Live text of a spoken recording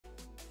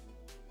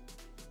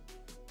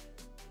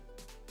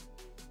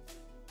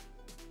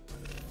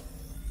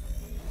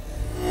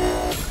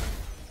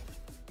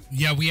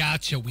Yeah, we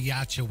out ya. We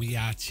out ya. We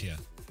out ya.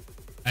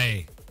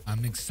 Hey,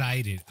 I'm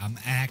excited. I'm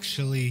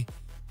actually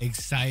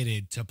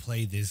excited to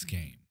play this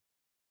game.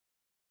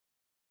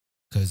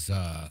 Because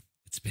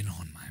it's been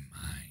on my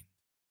mind.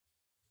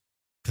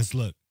 Because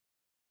look.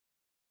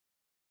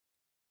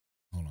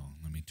 Hold on.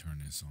 Let me turn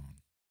this on.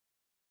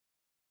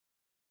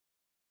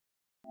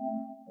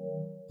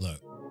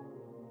 Look.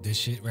 This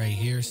shit right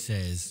here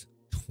says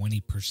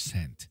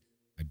 20%.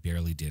 I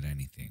barely did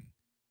anything.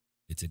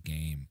 It's a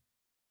game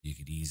you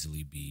could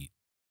easily beat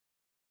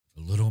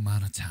with a little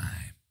amount of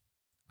time.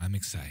 I'm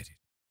excited.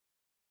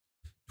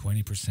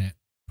 20%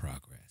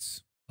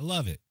 progress. I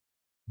love it.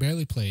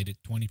 Barely played it,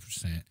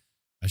 20%.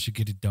 I should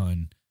get it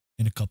done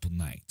in a couple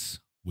nights,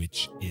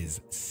 which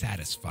is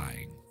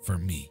satisfying for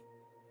me.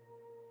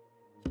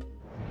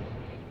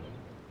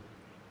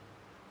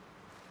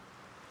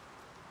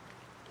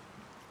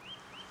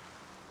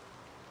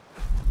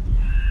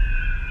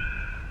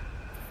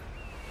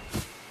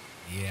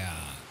 Yeah,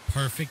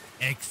 perfect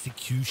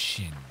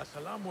execution.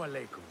 Assalamu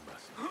alaikum.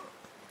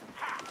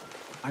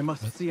 I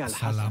must see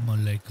Al-Hassan. Assalamu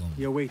alaikum.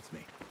 He awaits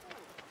me.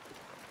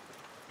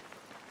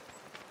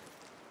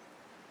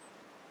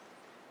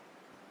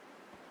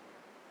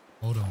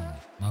 Hold on.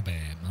 My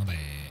bad.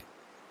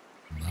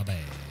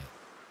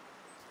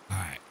 All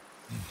right.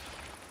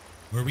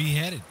 Where we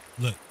headed?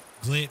 Look,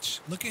 Glitch.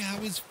 Look at how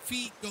his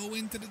feet go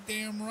into the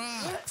damn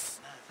rocks.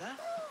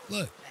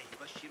 Look.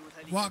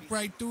 Walk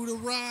right through the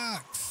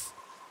rocks.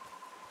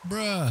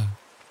 Bruh.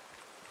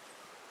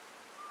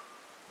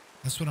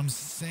 That's what I'm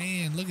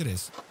saying. Look at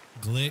this.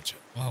 Glitch.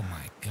 Oh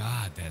my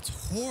God, that's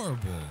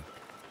horrible.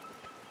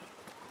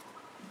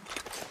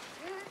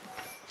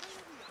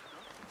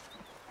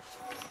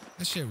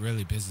 That shit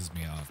really pisses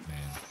me off,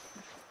 man.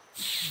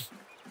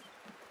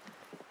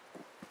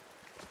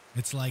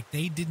 It's like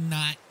they did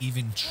not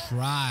even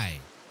try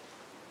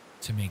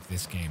to make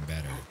this game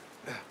better.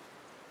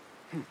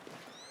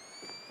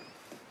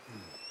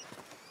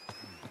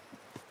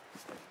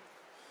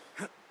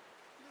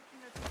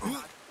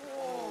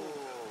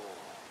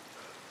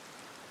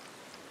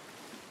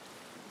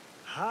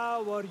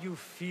 How are you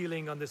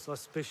feeling on this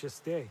auspicious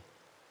day?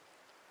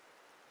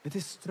 It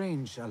is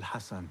strange,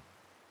 Al-Hassan.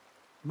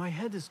 My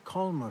head is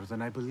calmer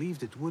than I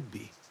believed it would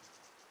be.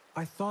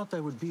 I thought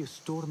there would be a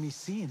stormy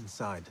sea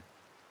inside.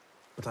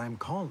 But I am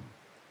calm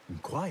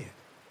and quiet.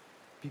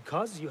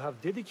 Because you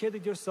have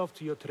dedicated yourself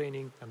to your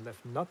training and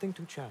left nothing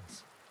to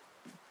chance.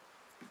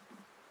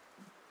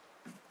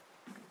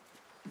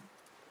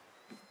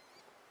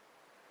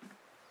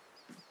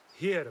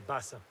 Here,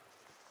 Bassam.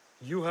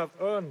 You have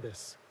earned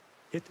this.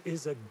 It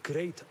is a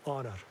great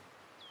honor.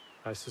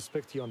 I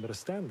suspect you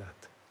understand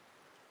that.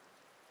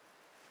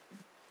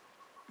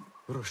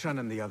 Roshan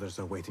and the others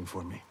are waiting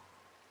for me.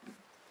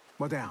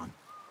 Go down.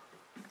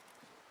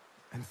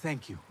 And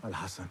thank you,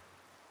 Al-Hassan.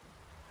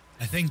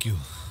 I thank you.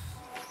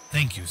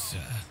 Thank you,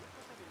 sir.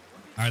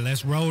 All right,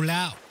 let's roll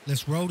out.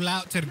 Let's roll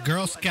out to the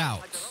Girl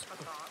Scouts.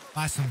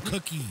 Buy some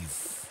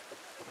cookies.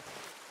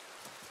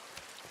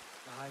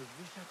 I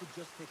wish I could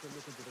just take a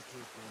look into the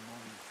cave for a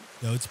moment.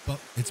 Yo,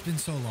 it's been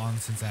so long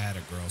since I had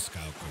a Girl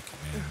Scout cookie,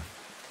 man.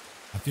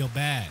 I feel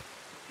bad.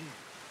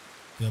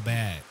 Feel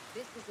bad.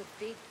 This is a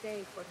big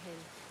day for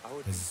him.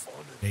 Because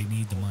they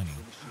need the money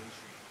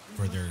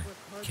for their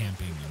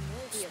camping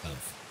and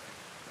stuff.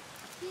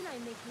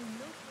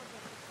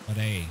 But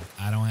hey,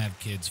 I don't have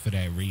kids for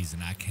that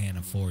reason. I can't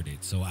afford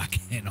it, so I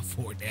can't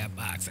afford that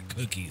box of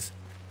cookies.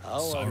 How are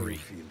Sorry. you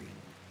feeling?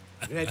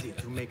 Ready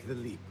to make the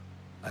leap.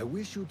 I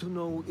wish you to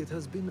know it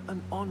has been an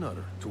honor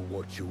to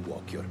watch you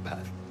walk your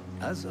path,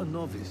 as a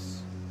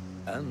novice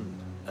and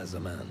as a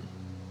man.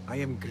 I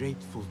am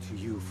grateful to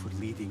you for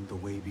leading the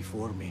way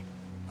before me.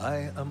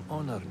 I am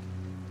honored.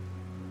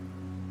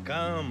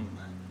 Come,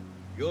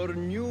 your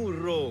new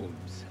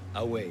robes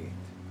await.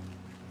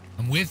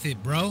 I'm with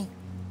it, bro.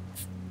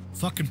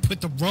 Fucking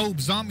put the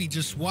robes on me.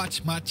 Just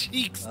watch my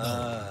cheeks, though.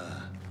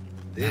 Ah,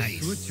 they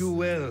Nice. suit you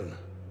well.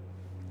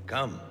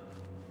 Come,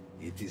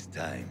 it is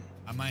time.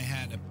 I might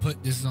have to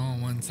put this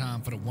on one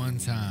time for the one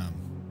time.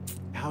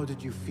 How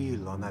did you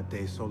feel on that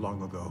day so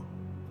long ago?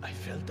 I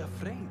felt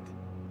afraid.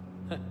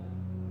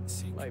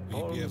 See, My will you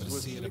palms be able to were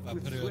see it if slick I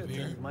with put it sweat up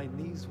here? and my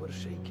knees were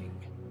shaking.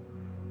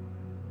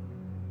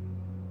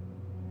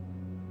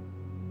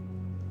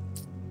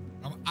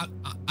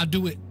 I'll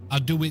do it. I'll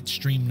do it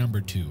stream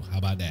number 2. How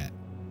about that?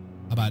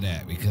 How about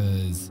that?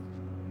 Because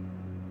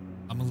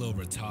I'm a little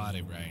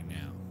retarded right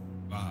now.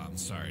 Oh, I'm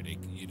sorry.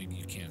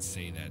 You can't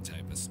say that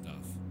type of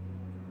stuff.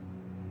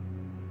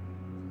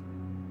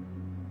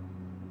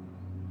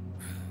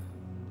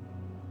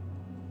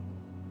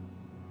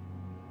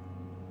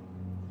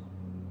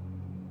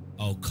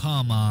 Oh,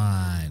 come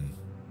on.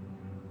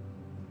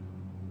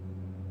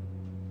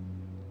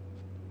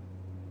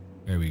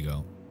 There we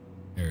go.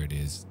 There it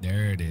is.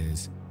 There it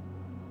is.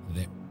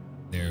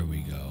 There we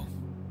go.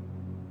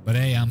 But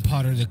hey, I'm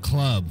part of the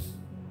club.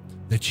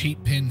 The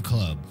Cheap Pin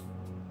Club.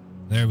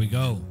 There we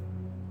go.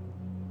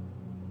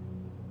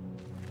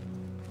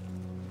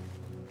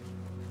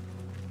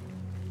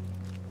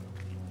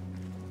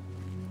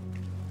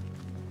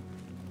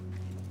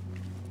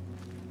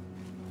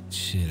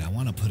 Shit, I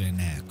want to put in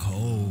that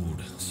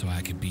code so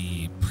I could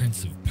be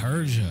Prince of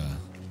Persia.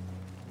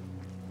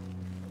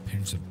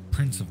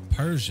 Prince of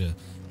Persia.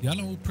 Y'all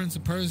know who Prince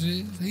of Persia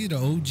is? He the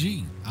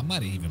OG. I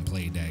might have even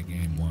played that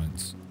game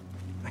once.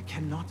 I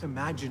cannot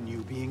imagine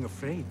you being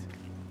afraid.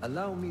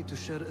 Allow me to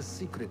share a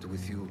secret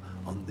with you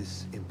on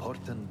this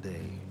important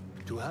day.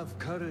 To have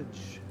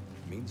courage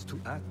means to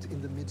act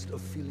in the midst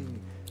of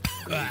feeling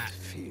great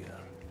fear.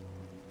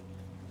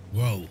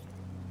 Whoa.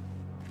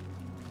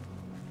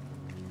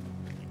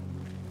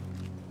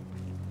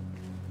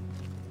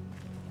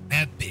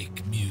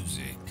 Epic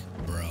music,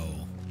 bro.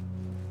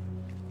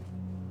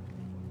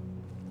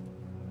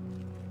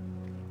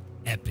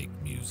 Epic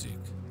music.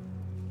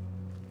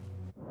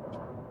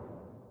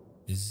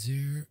 Is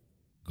there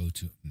go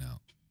to no?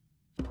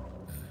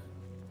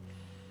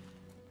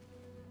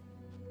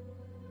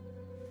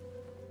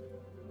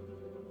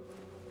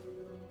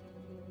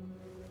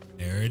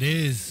 There it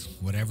is.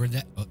 Whatever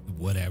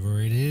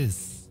it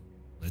is.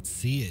 Let's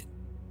see it.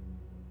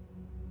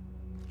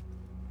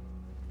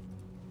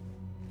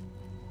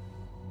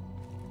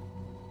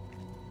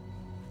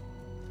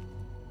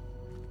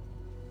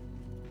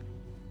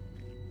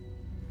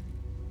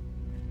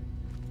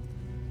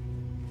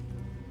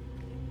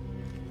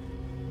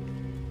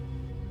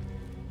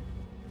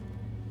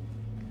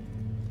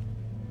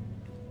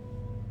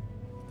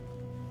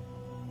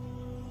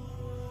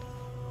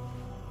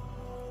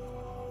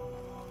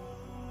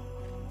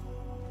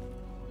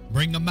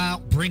 Bring them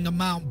out, bring them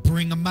out,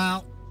 bring them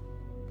out.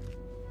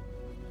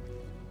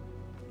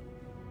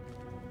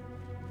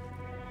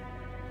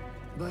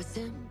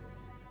 Basim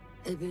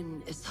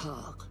ibn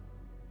Ishaq,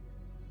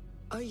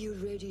 are you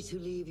ready to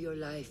leave your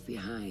life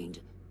behind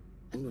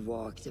and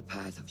walk the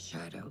path of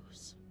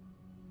shadows?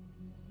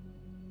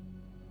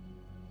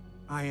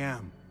 I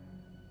am.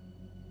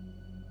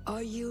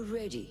 Are you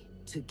ready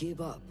to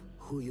give up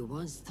who you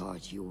once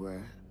thought you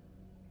were?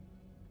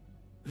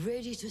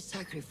 Ready to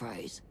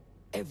sacrifice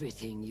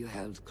everything you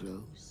held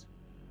close?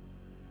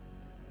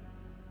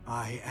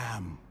 I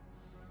am.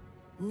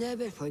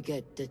 Never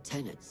forget the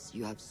tenets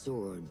you have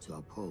sworn to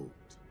uphold.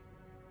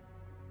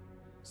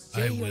 I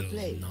Stay your will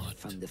blade not.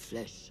 from the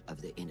flesh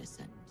of the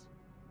innocent.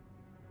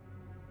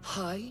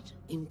 Hide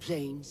in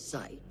plain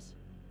sight.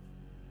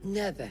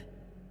 Never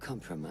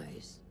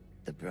compromise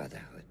the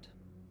Brotherhood.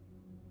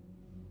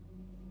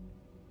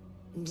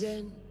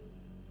 Then,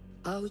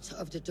 out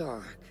of the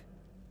dark,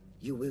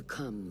 you will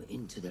come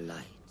into the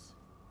light.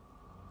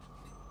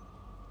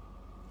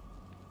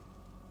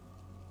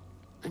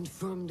 And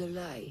from the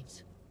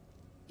light,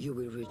 you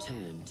will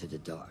return to the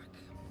dark.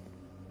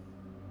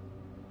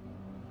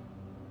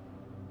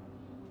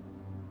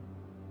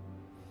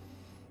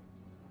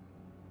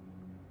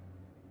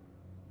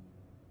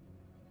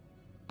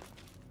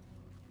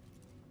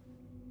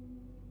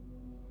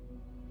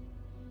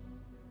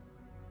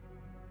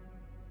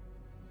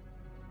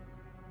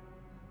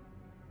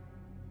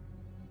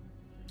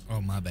 Oh,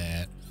 my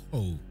bad.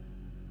 Oh,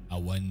 I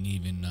wasn't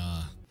even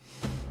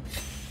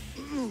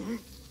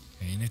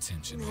paying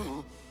attention.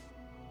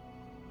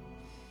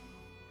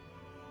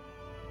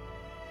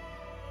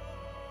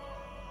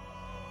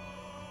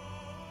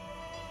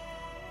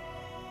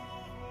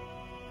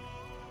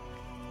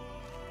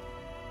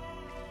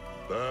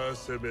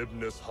 Basim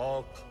ibn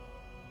Ishaq,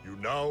 you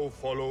now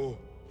follow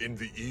in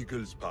the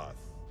Eagle's path.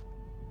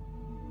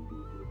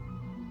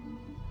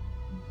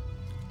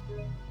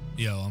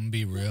 Yo, I'm gonna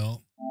be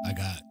real. I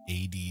got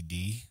ADD,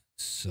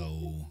 so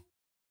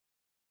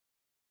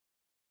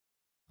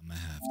I'm gonna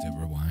have to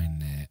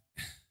rewind that.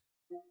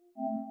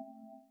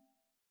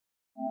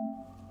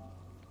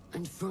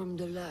 And from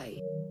the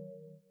light,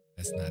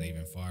 That's not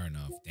even far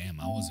enough.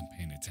 Damn, I wasn't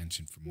paying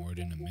attention for more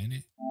than a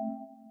minute.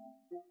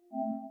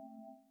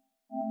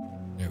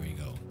 There we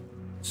go.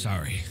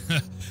 Sorry.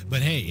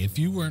 But hey, if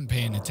you weren't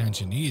paying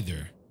attention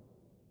either,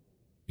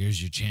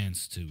 here's your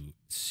chance to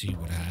see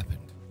what happened.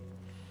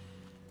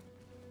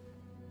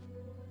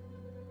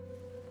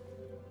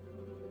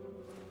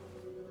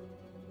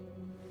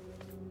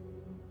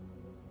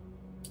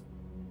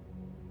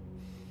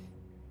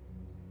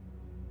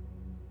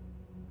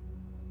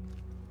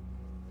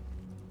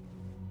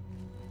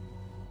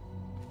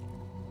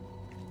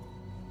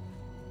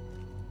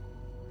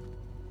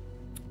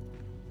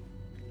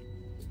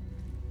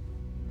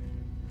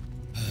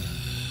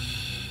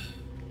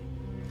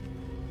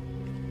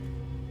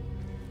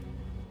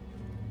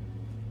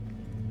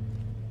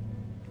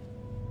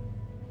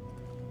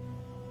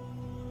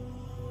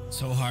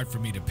 So hard for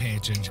me to pay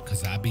attention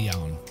because I be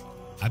on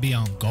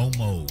go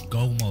mode,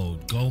 go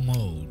mode, go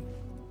mode.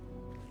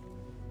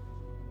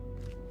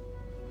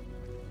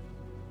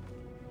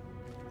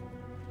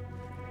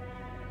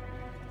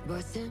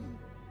 Basim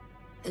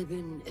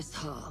ibn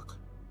Ishaq,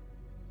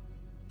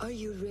 are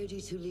you ready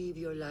to leave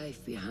your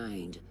life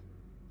behind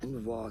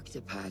and walk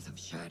the path of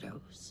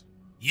shadows?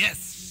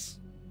 Yes.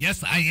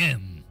 Yes, I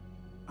am.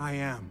 I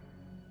am.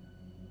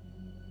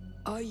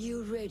 Are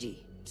you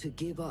ready to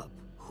give up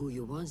who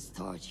you once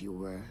thought you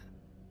were?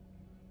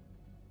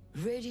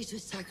 Ready to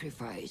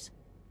sacrifice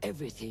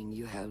everything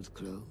you held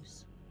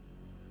close?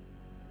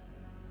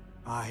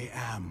 I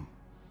am.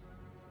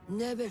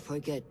 Never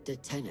forget the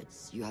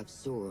tenets you have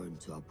sworn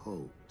to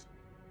uphold.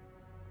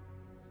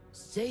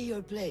 Stay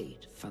your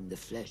blade from the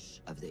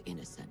flesh of the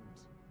innocent.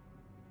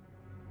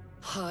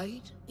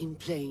 Hide in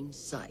plain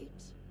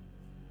sight.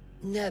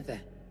 Never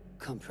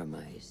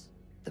compromise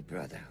the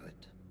Brotherhood.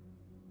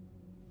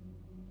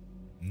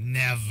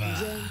 Never.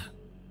 Then,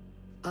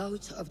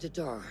 out of the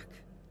dark,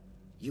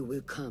 you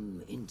will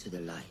come into the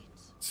light.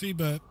 See,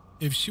 but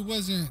if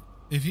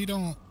he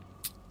don't,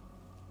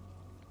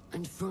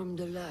 And from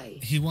the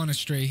light, he want to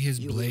stray his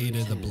you will blade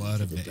of the return blood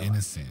to of the the dark.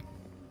 innocent,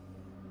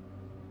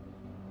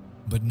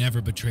 but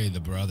never betray the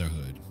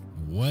Brotherhood.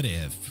 What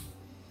if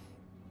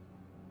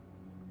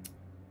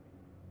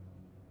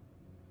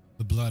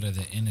the blood of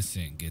the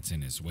innocent gets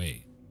in his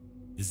way?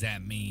 Does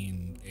that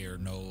mean they're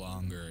no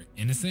longer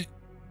innocent?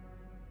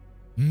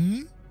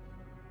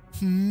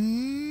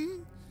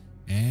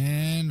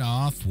 And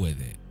off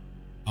with it.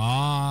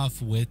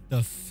 Off with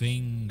the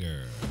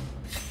finger.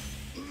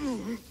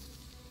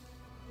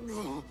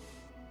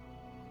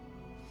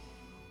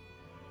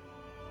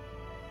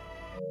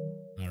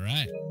 All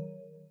right.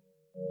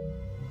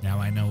 Now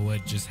I know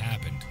what just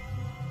happened.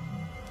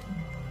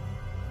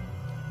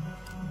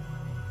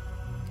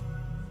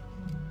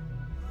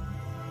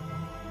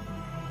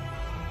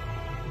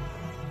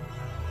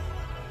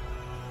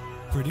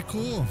 Pretty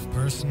cool.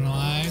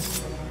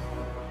 Personalized.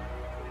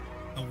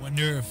 I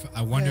wonder if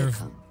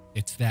Welcome,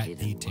 it's that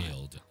hidden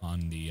detailed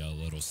on the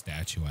little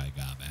statue I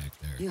got back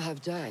there. you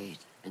have died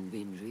and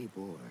been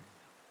reborn.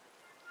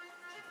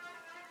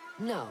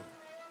 Now,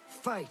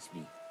 fight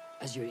me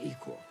as your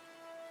equal.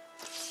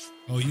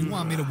 Oh, you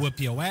want me to whoop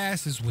your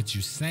ass is what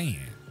you saying.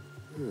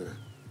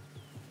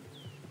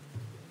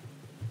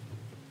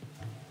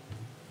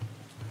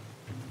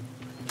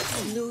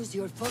 Lose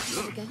your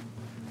focus again?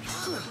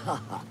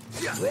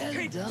 Well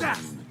Take done. that!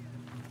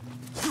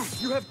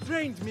 You have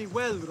trained me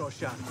well,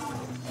 Roshan.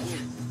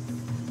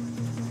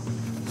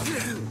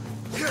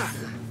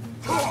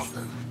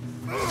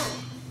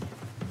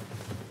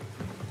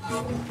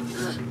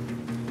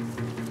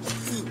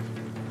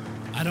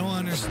 I don't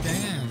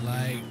understand.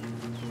 Like,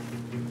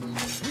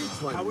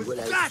 Which one I was will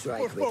I flat strike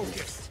for with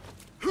focus.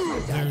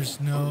 next? there's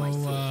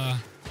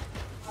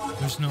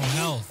no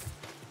health.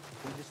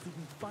 When the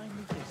student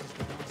finally faces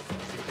the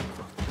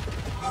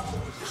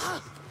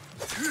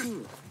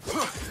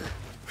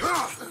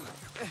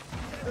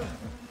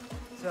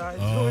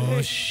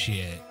Oh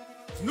shit.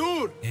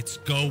 Noor! It's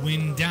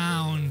going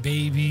down,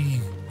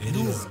 baby. It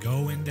is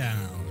going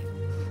down.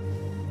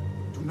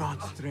 Do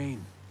not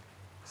strain.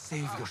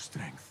 Save your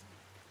strength.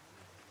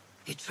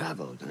 He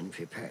traveled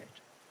unprepared.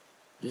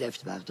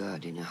 Left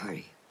Baghdad in a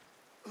hurry.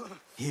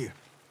 Here,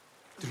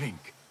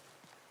 drink.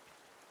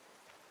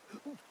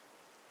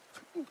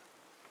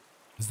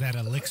 Is that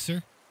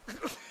elixir?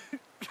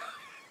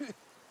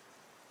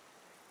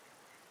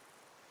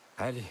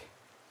 Ali,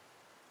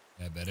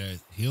 I better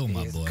heal he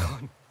my is boy.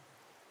 gone.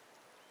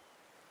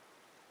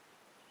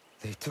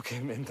 They took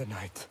him in the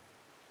night.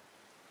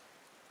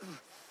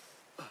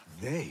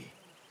 They?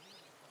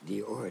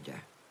 The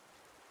Order.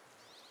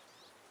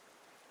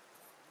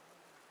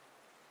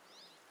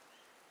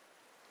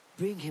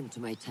 Bring him to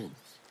my tent.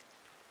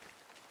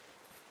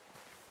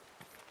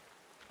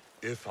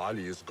 If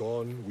Ali is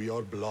gone, we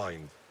are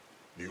blind.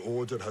 The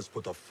Order has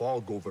put a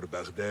fog over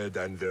Baghdad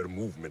and their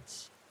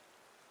movements.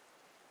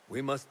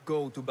 We must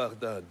go to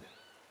Baghdad.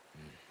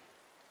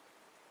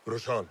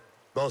 Roshan,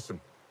 Qasim,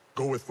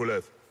 go with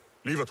Fulad.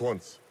 Leave at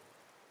once.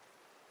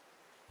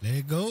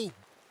 Let go.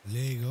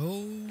 Let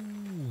go.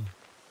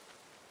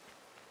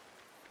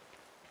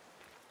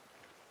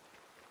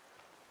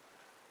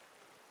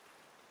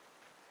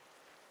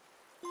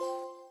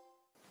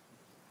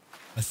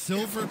 A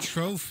silver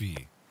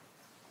trophy.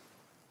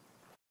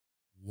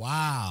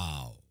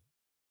 Wow.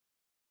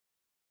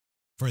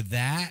 For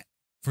that,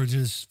 for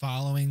just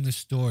following the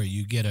story,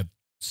 you get a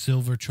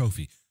silver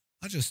trophy.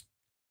 I'll just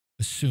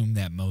assume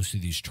that most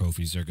of these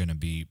trophies are going to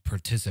be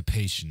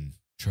participation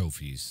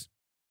trophies.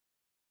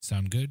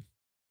 Sound good?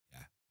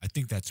 Yeah, I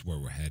think that's where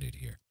we're headed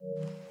here.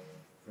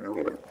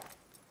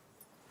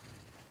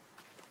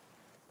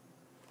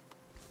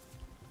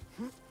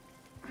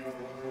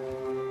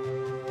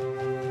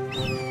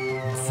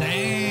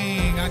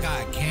 Dang, I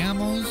got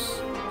camels.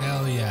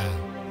 Hell yeah.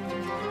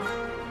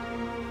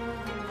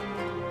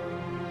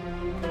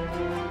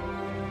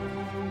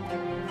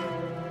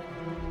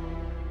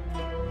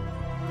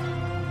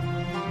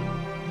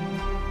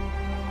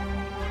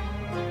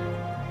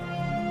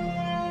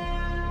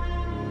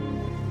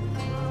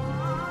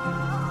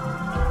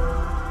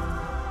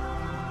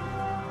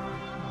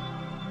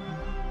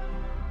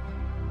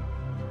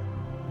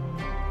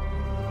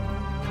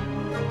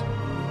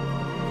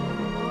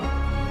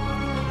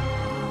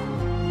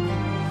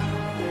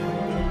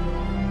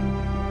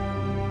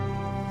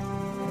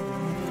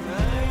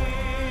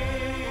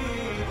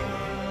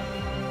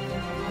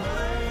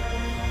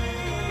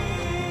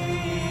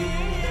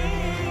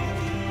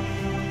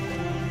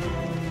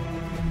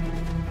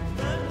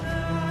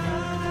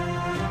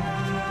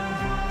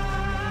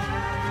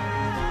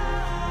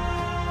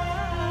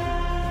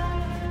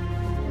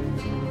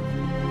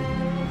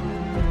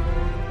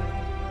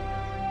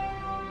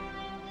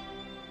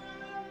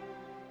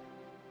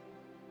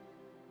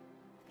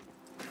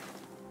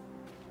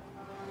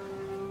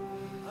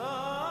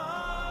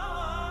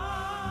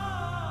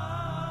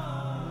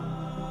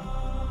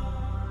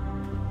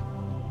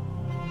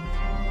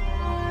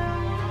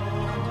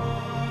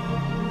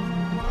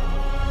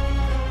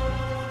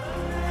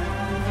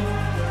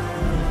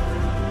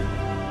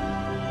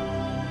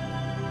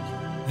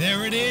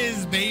 There it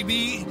is,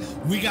 baby.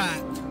 We got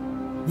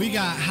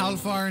how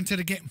far into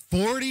the game?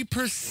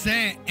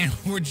 40%, and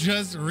we're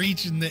just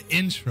reaching the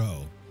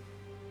intro.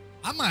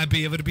 I might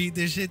be able to beat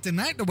this shit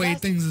tonight the way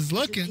things is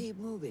looking. Keep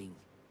moving.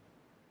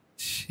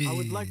 Shit. I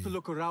would like to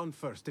look around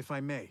first, if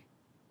I may.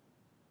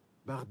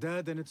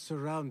 Baghdad and its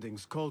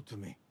surroundings call to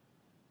me.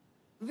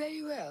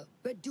 Very well,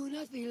 but do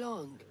not be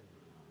long.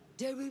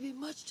 There will be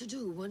much to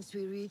do once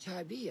we reach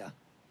Harbia.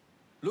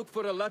 Look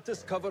for a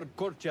lattice-covered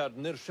courtyard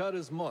near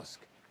Shah's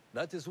mosque.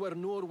 That is where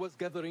Noor was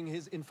gathering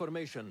his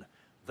information.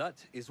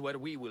 That is where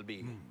we will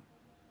be.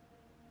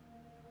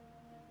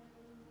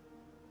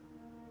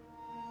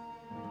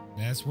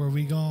 That's where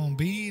we gonna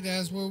be.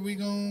 That's where we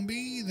gonna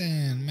be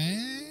then,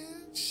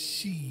 man.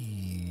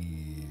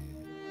 Shit.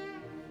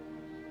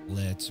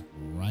 Let's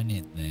run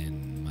it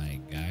then, my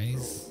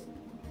guys.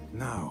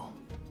 Now,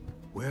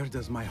 where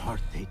does my heart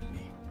take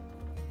me?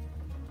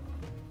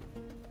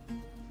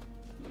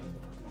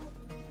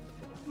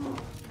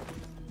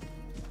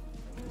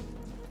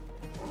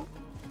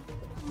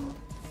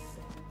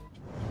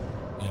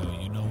 Yo,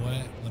 you know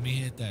what? Let me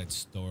hit that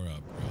store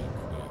up real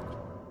quick.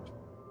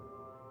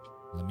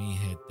 Let me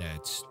hit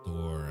that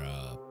store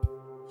up.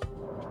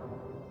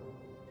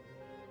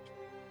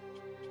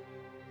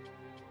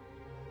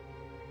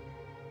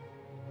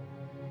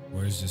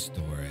 Where's the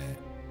store at?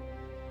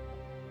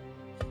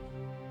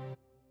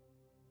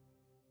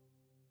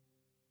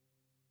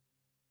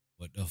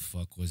 What the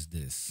fuck was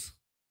this?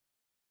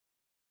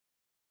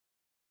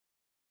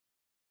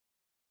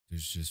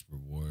 There's just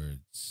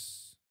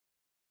rewards.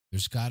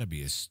 There's gotta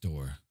be a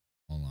store.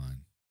 Hold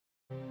on.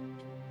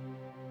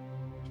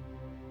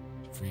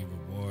 Free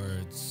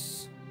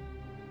rewards.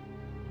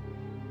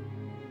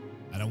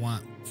 I don't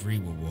want free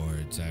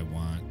rewards. I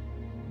want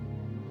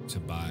to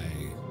buy.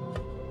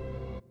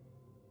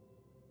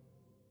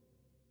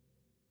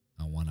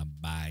 I want to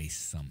buy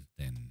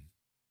something.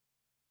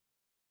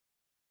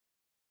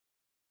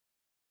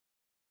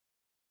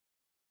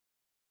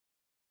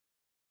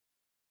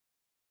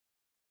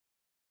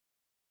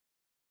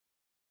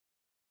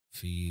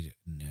 Feed,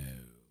 no.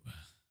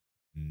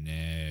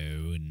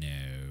 No,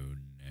 no,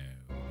 no.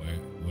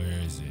 Where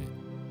is it?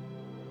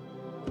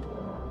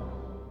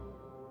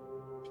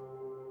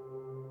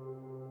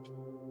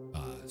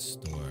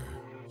 Store.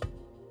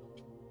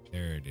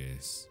 There it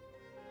is.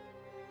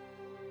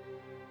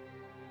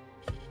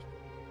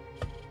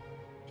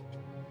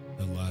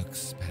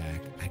 Deluxe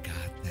pack. I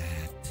got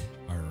that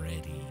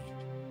already.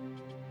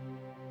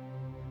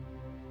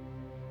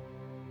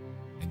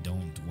 I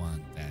don't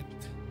want that.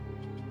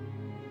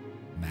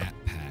 Map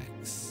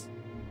packs.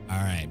 All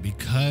right,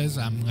 because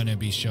I'm going to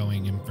be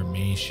showing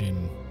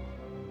information,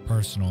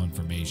 personal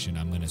information,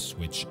 I'm going to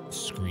switch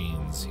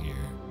screens here.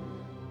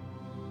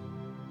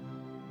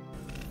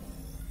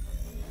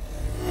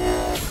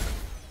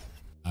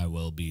 I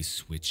will be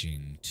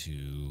switching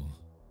to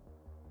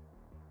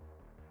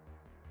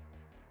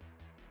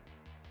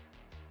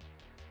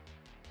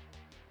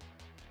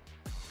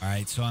all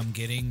right, so I'm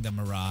getting the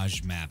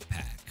Mirage map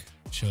pack.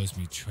 Shows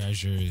me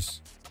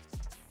treasures.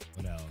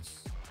 What else?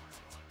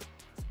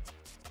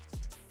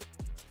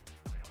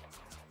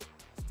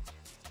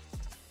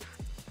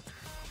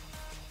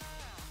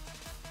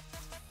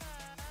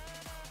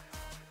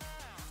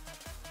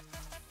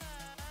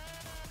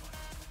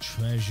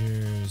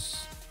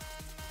 Treasures.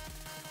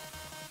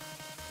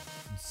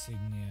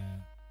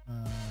 Insignia.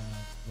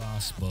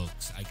 Lost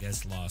books. I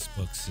guess lost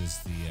books is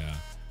the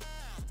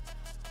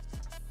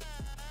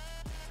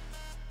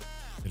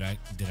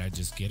Did I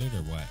just get it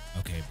or what?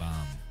 Okay,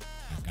 bomb.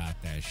 I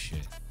got that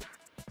shit.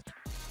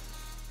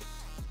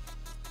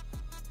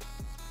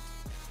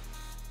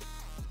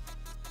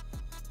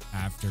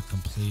 After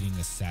completing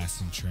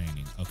assassin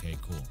training. Okay,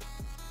 cool.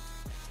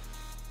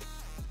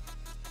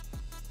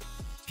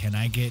 Can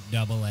I get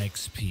double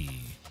XP?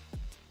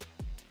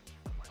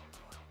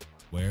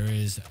 Where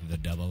is the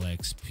double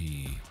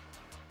XP?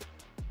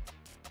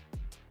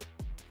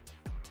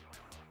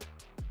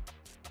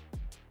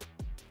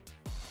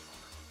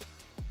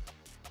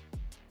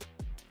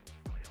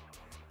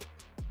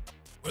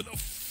 Where the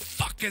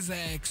fuck is the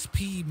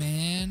XP,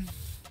 man?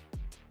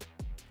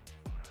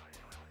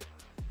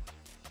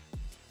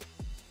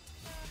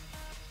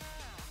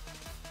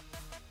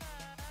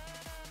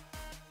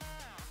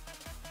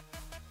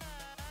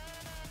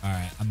 All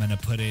right, I'm gonna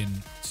put in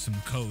some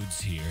codes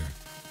here.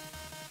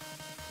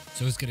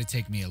 So it's gonna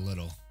take me a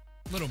little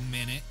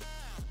minute.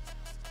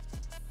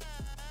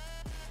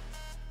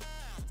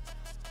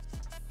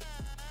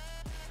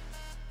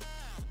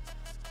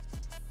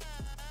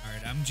 All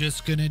right, I'm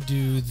just gonna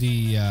do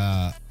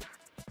the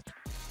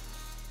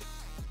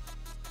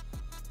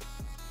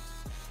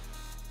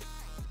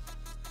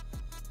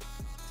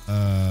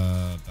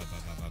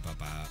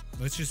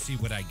let's just see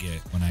what I get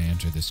when I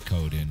enter this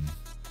code in.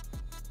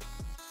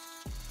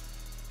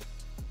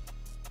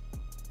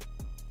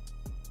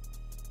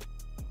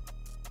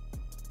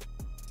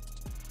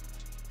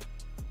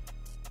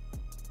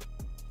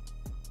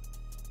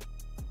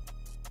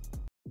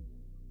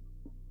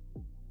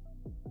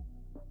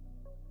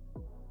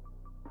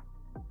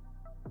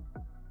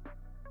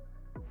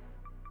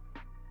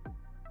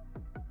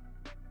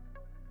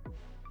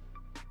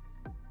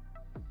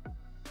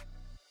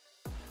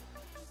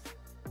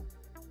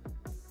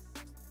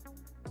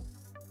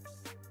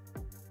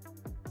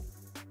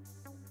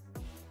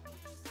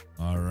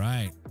 All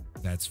right.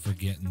 That's for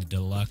getting the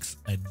deluxe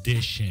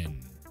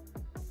edition.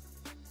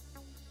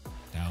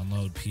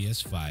 Download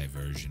PS5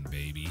 version,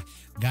 baby.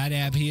 Got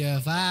that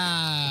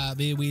PS5,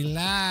 bitch, we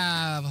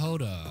live.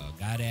 Hold up.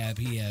 Got that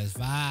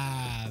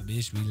PS5,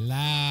 bitch, we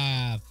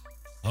live.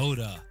 Hold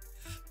up.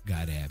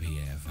 Got that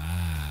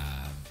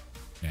PS5.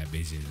 That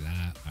bitch is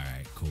live. All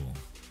right, cool.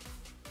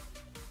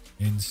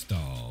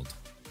 Installed.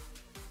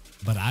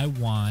 But I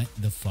want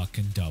the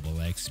fucking double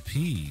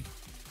XP.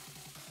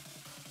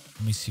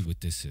 Let me see what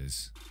this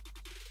is.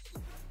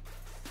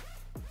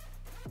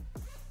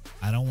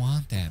 I don't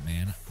want that,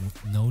 man.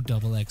 No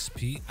double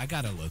XP. I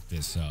gotta look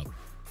this up.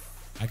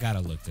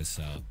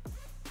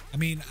 I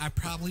mean, I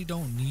probably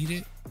don't need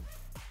it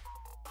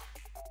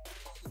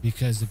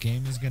because the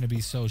game is gonna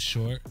be so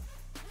short.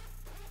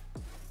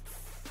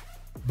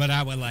 But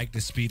I would like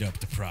to speed up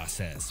the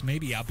process.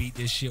 Maybe I'll beat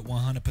this shit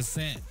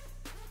 100%.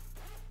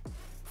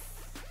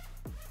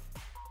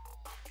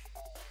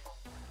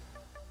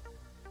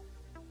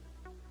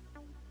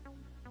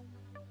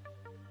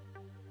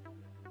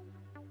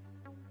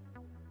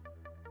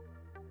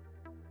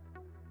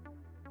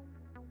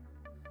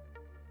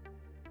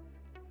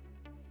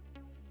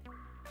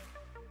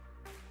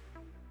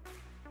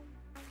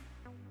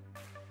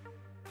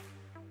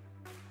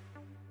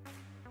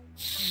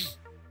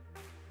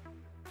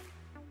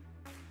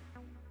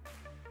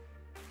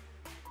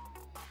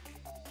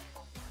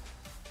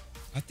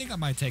 I think I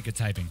might take a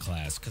typing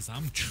class because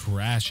I'm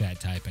trash at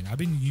typing. I've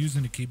been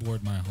using the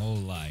keyboard my whole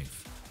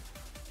life.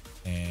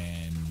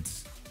 And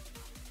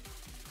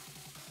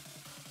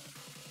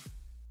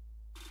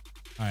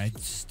I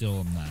still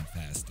am not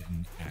fast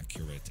and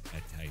accurate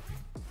at typing.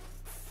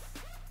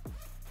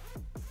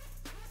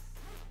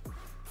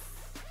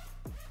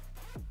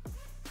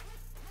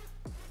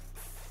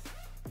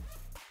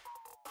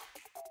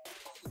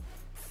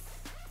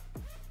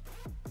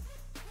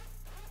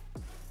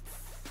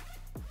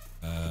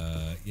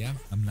 Yeah,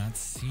 I'm not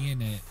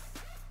seeing it.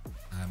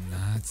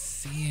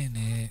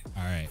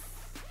 All right.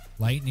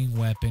 Lightning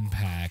weapon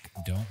pack.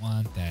 Don't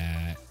want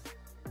that.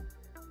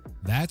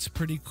 That's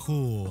pretty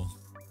cool.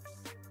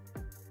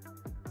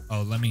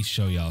 Oh, let me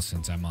show y'all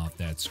since I'm off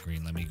that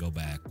screen. Let me go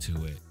back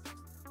to it.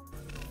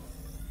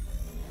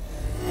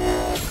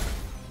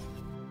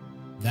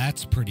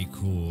 That's pretty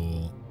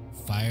cool.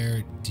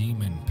 Fire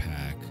demon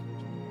pack.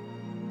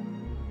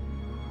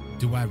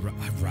 Do I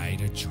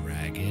ride a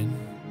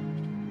dragon?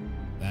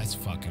 That's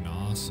fucking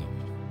awesome.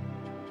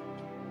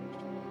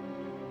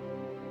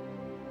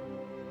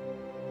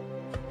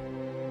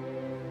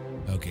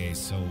 Okay,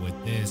 so with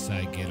this,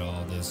 I get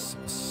all this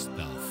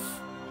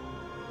stuff.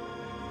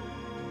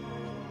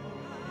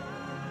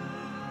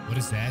 What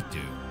does that do?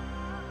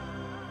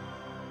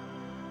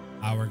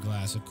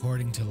 Hourglass.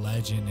 According to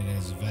legend,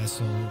 his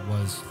vessel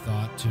was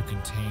thought to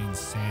contain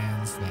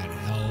sands that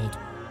held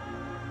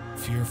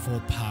fearful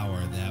power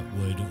that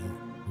would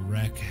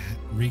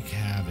wreak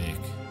havoc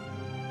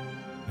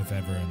if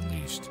ever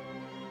unleashed.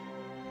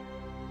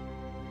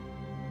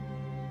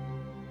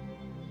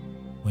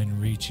 When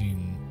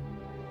reaching...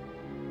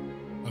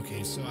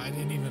 Okay, so I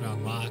didn't even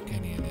unlock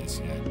any of this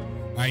yet.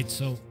 All right,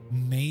 so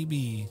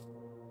maybe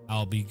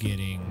I'll be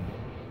getting...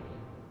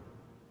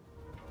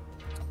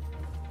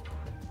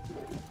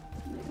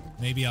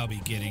 Maybe I'll be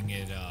getting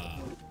it in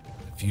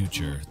the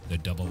future, the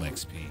double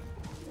XP.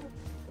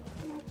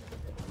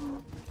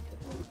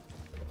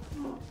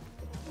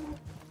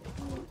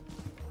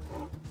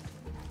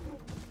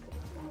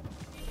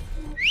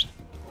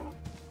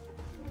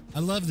 I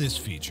love this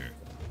feature.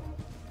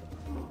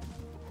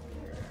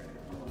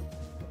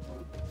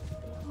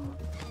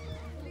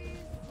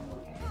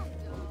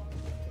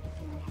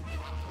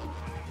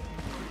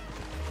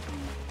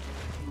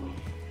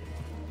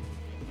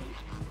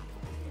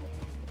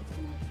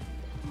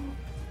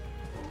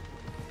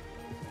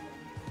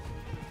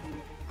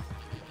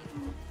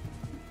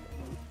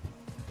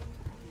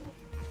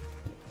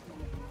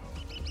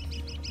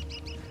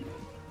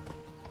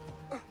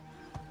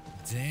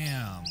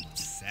 Damn,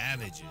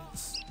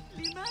 savages.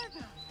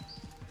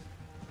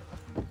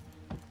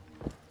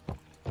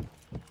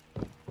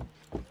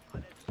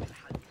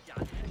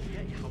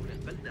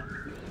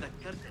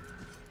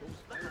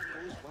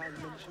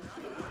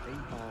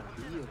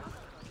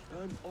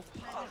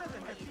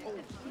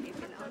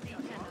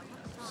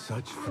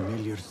 Such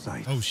familiar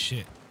sights. Oh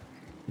shit.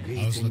 I was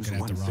Greetings looking at the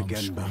once wrong again,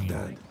 screen.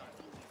 Baghdad.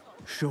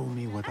 Show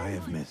me what I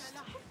have missed.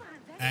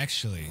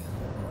 Actually,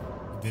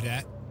 did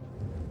that?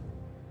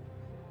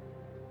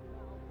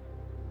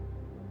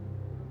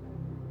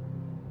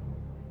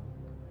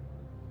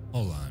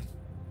 Hold on.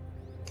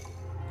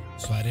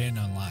 So I didn't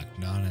unlock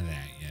none of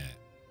that yet.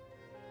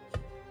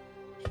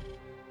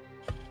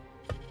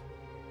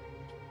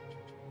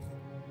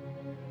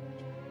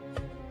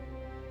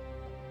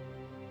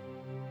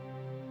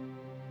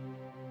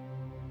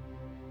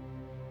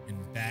 In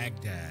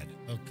Baghdad.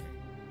 Okay.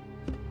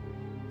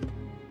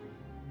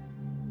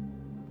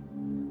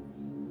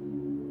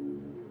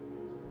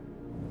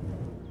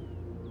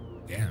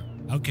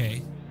 Damn.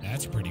 Okay.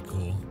 That's pretty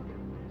cool.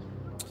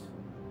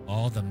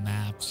 all the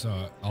maps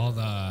are, all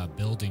the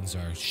buildings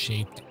are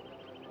shaped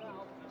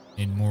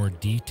in more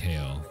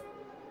detail.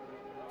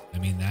 I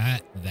mean,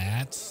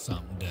 that's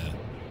something to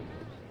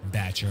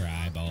bat your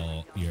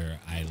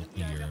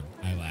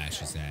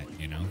eyelashes at,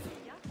 you know?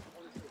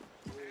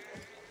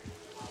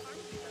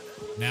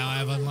 Now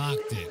I've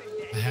unlocked it.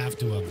 I have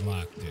to have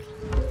unlocked it.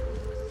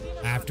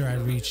 After I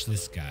reach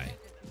this guy.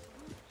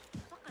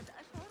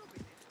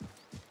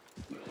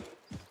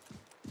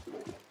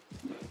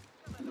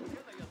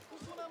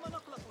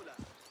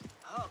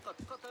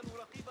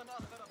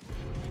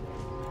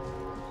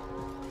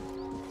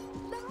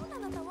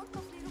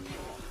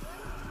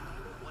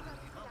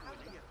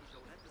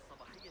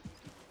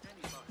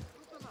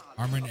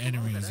 Armored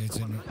enemies, it's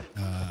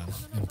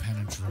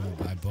impenetrable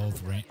by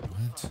both range.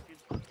 What?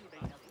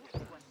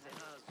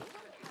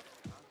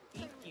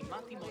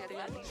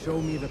 Show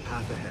me the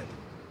path ahead.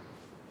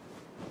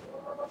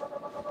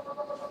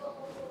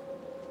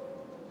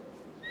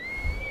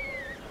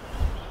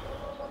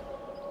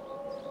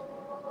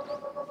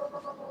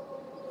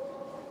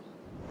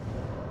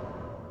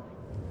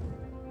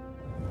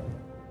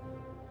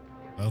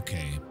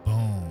 Okay,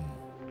 boom.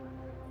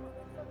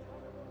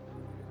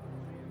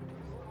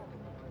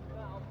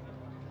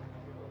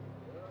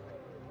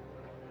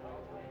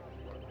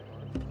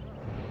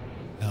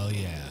 Hell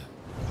yeah.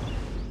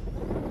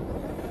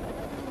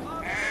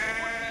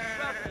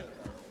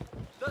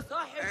 The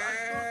Sahib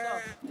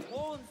al-Shurta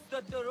warns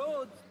that the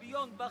roads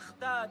beyond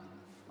Baghdad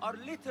are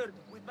littered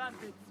with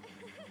bandits.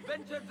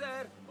 Venture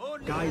there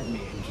only. Guide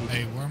me and keep.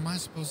 Hey, where am I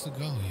supposed to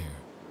go here?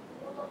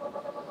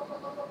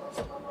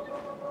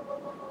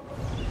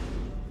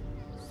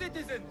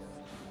 Citizens,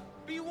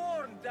 be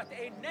warned that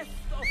a nest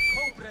of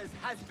cobras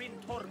has been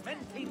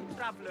tormenting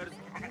travelers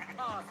who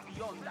pass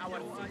beyond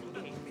our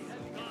city.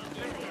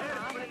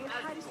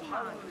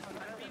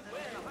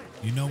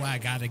 You know I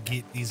gotta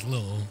get these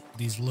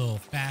little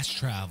fast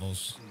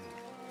travels.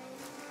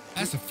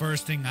 That's the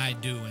first thing I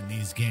do in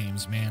these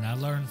games, man. I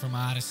learned from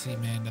Odyssey,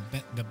 man.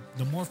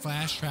 The more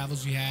fast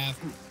travels you have,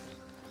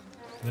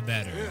 the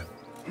better.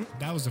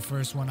 That was the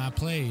first one I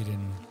played,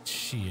 and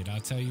shit,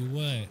 I'll tell you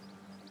what.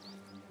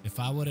 If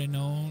I would have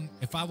known,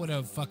 if I would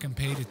have fucking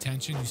paid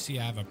attention, you see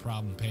I have a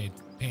problem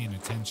paying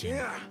attention.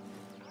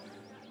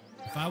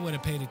 If I would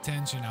have paid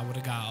attention, I would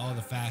have got all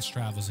the fast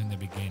travels in the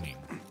beginning.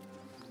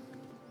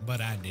 But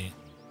I didn't.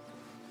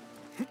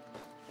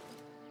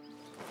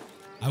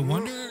 I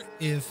wonder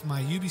if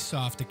my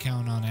Ubisoft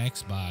account on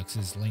Xbox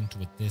is linked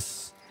with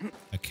this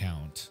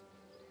account.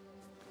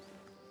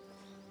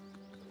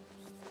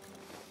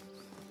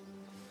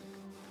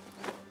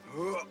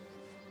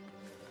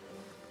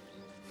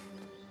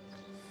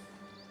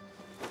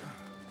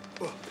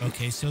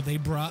 Okay, so they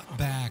brought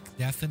back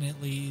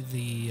definitely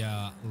the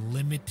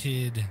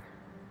limited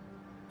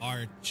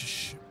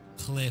arch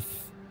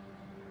cliff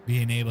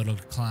being able to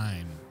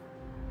climb.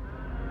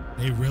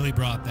 They really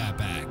brought that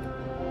back.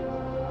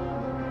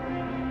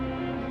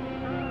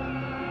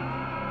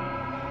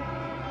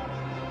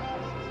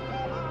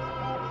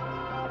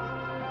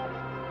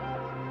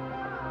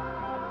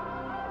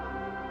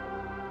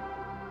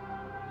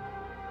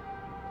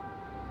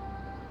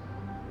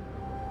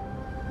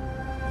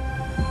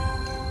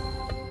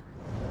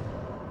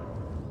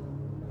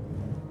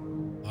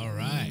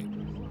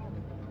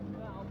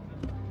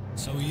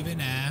 So even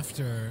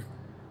after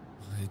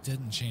it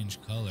didn't change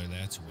color,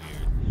 that's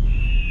weird.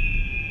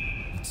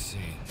 Let's see.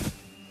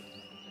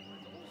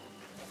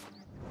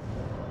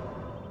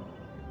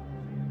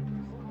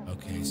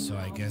 Okay, so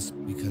I guess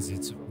because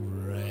it's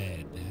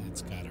red,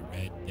 it's got a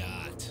red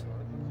dot.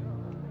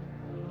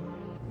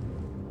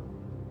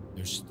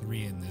 There's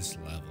 3 in this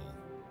level.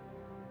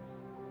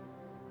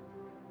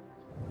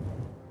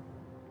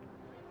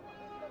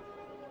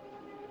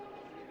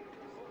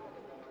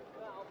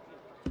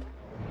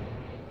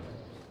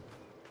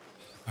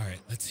 All right,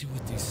 let's see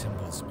what these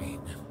symbols mean.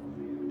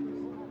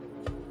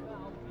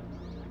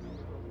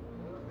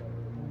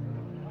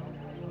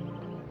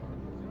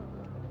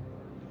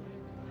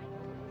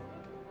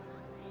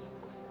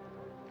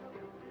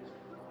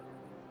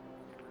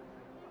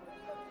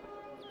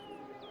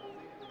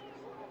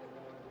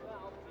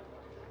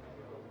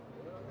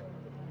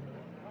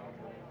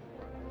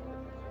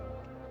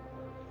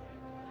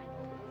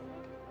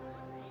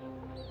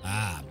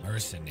 Ah,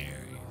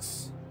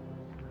 mercenaries.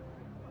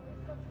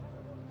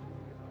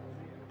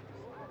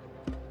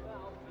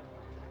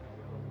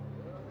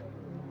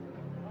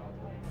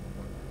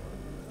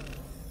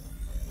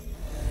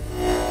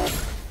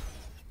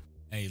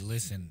 Hey,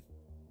 listen,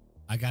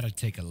 I gotta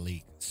take a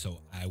leak, so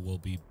I will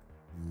be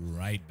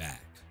right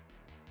back.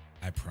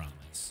 I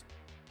promise.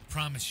 I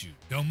promise you.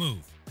 Don't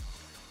move.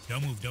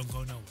 Don't move. Don't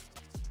go nowhere.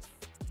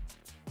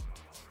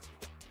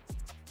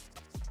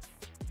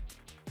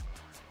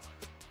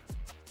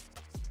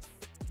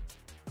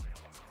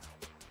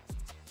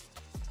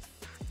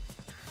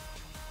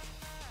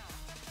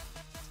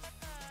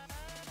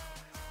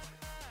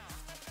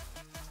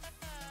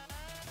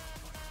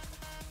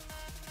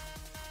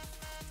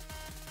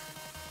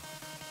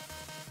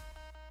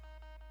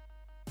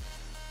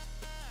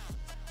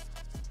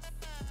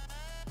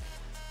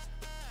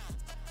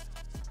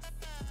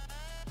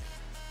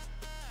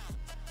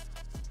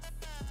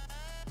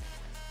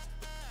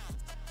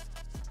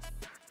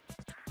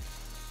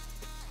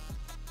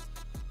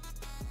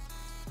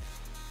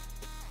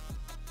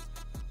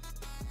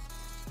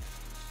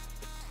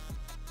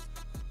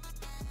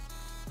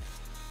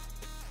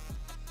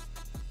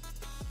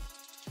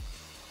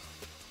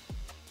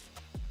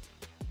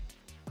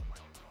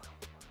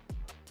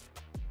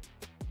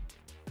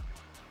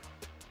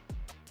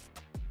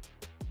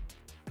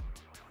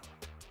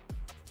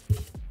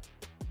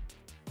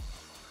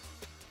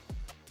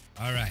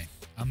 All right,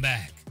 I'm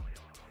back.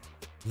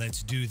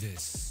 Let's do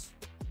this.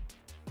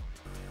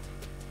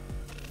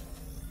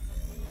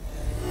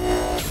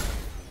 Okay,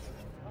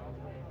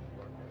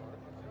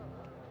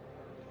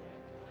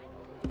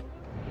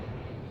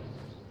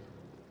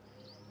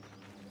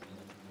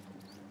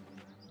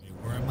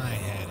 where am I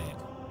headed?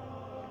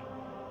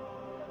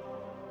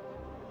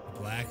 The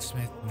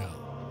blacksmith? No,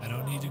 I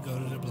don't need to go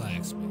to the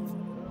blacksmith.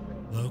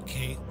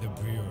 Locate the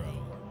bureau.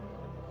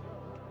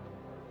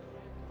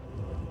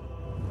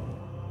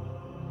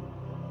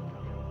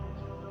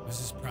 This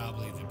is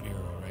probably the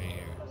bureau right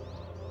here.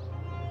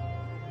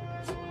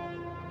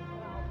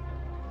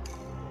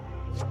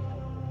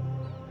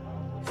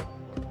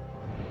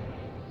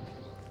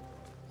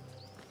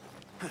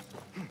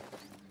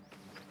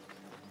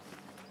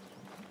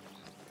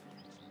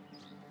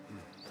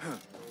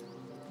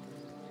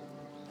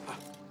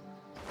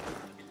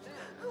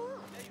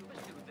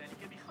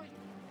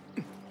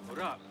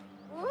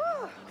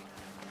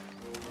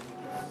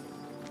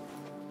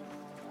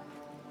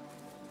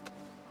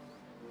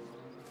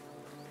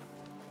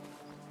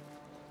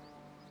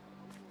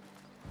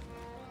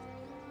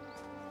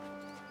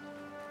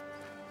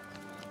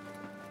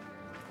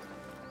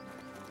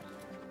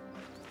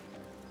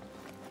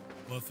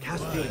 Well, if it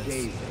Cast was, your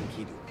gaze,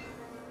 Enkidu.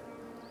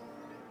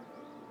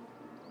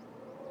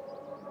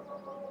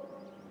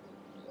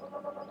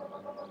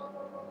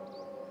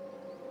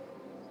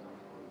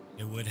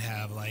 it would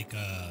have like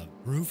a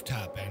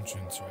rooftop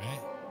entrance,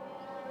 right?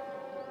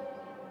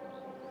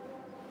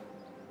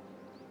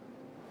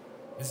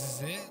 This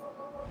is it?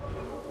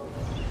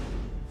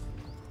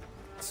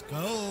 Let's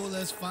go.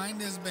 Let's find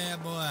this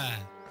bad boy.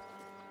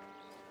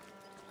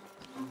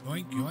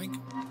 Yoink, yoink.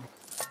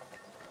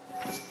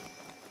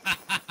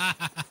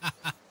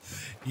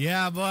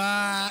 Yeah,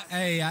 boy.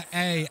 Hey.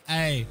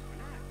 Hey.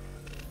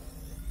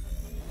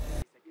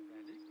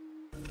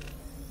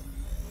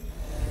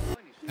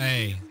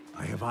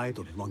 I have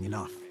idled long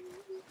enough.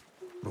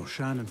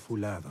 Roshan and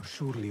Fulad are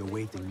surely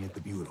awaiting me at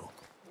the bureau.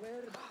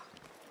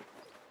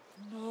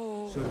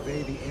 No.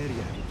 Survey the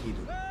area,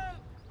 Enkidu. Help!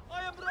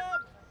 I am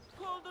robbed!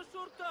 Call the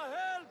shurta!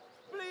 Help!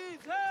 Please,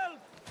 help!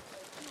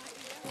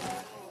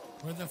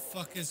 Where the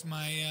fuck is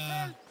my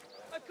Help!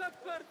 A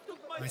cutper took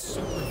my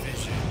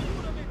supervision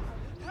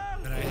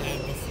Help! that I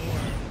had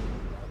before?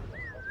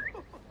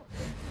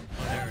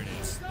 Oh, there it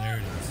is. There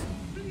it is.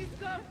 Please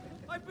come!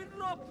 I've been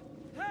robbed!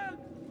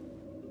 Help!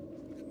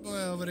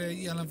 Boy over there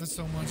yelling for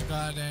so much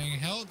goddamn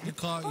help. You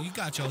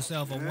got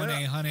yourself a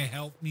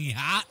 1-800-HELP-ME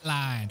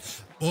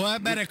hotline. Boy,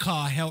 better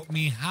call Help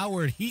Me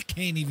Howard. He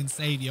can't even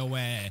save your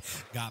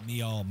ass. Got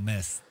me all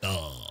messed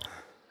up.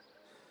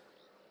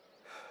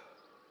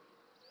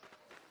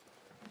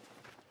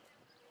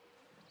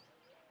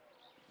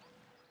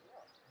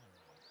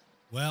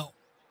 Well.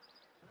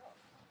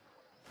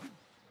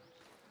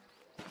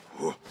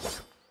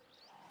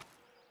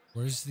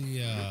 Where's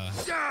the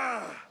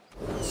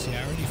See,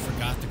 I already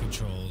forgot the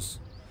controls.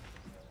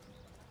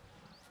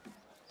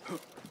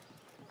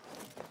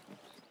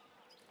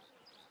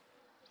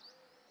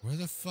 Where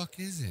the fuck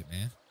is it,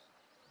 man?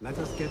 Let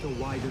us get a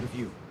wider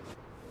view.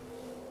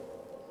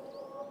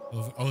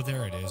 Oh,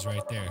 there it is,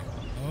 right there.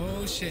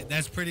 Oh shit,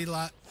 that's pretty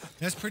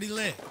That's pretty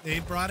lit. They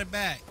brought it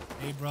back.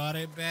 They brought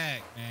it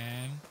back,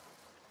 man.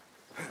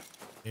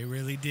 They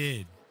really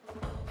did.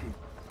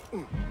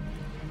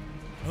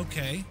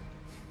 Okay.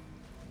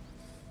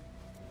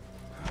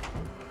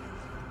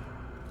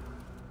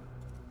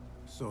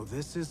 So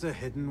this is a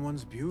Hidden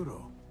One's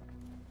bureau.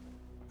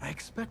 I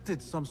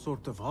expected some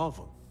sort of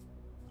hovel.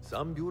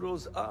 Some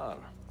bureaus are.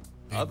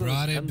 They Others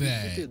brought it can be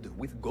back. fitted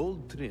with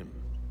gold trim.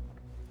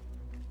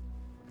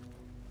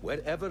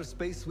 Wherever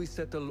space we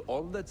settle,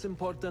 all that's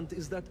important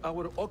is that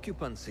our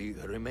occupancy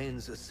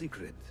remains a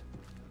secret.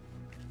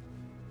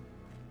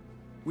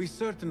 We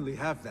certainly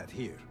have that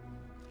here.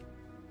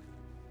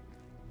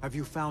 Have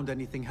you found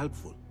anything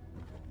helpful?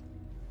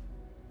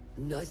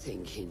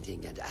 Nothing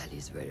hinting at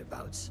Ali's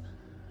whereabouts.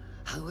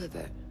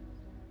 However,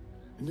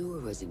 Noor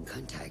was in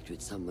contact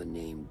with someone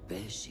named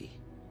Beshi.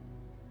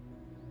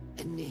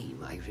 A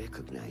name I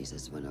recognize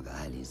as one of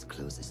Ali's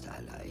closest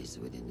allies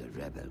within the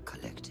Rebel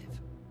Collective.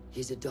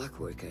 He's a dock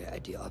worker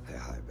at the Upper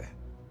Harbor.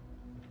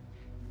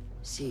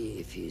 See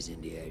if he's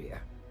in the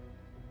area.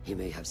 He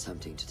may have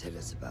something to tell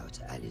us about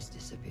Ali's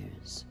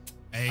disappearance.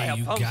 Hey,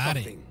 you got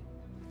it.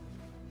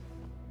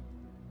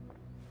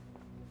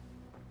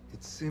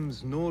 It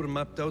seems Noor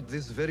mapped out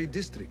this very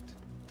district.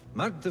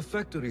 Mark the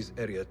factories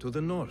area to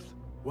the north.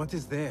 What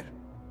is there?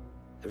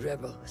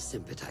 Rebel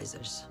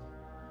sympathizers.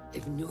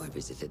 If Noor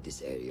visited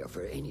this area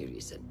for any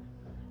reason,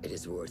 it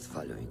is worth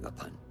following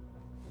up on.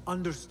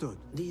 Understood.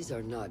 These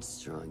are not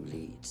strong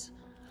leads,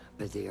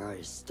 but they are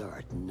a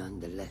start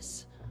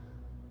nonetheless.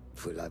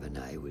 Fulab and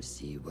I will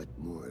see what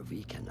more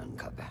we can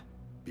uncover.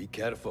 Be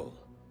careful.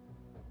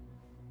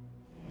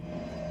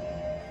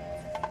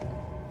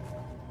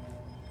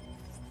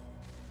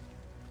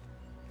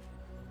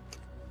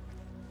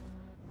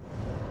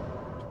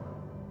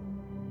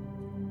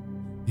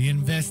 The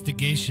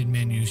investigation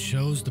menu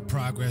shows the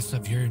progress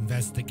of your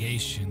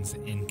investigations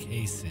in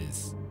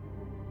cases.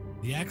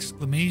 The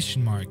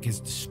exclamation mark is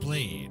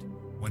displayed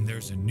when there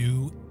is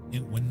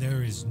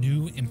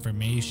new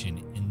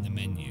information in the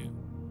menu.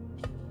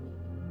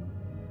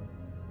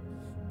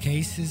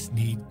 Cases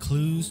need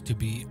clues to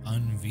be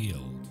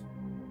unveiled.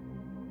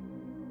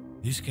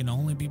 These can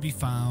only be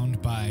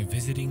found by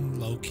visiting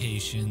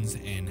locations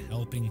and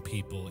helping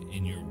people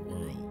in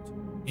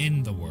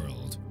the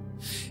world.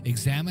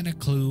 Examine a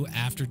clue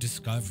after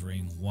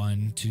discovering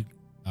one to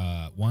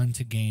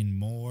gain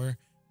more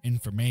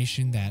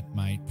information that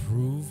might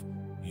prove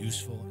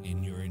useful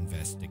in your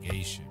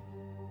investigation.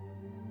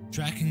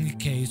 Tracking a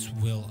case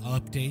will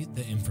update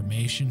the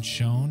information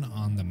shown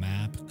on the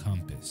map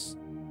compass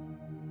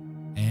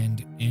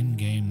and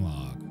in-game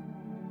log.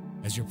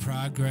 As you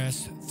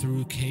progress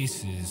through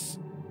cases,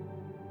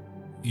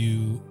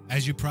 you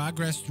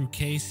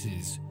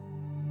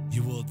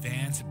will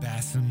advance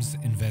Bassam's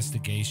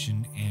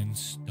investigation and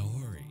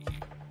story.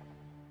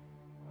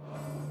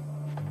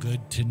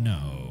 Good to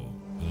know.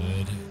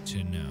 Good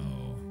to know.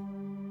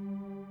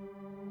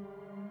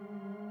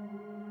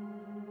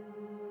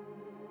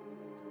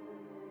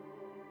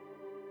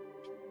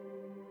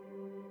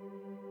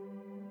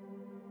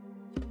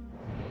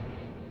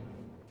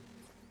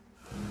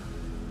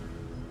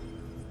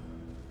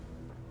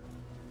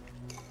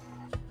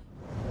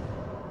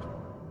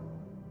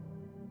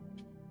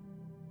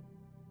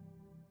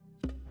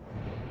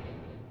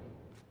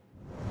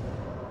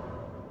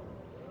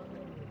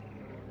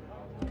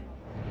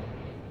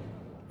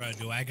 Bro,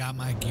 do I got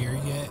my gear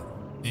yet?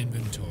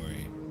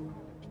 Inventory.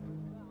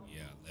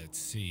 Yeah, let's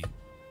see.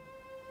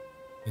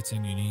 It's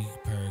in unique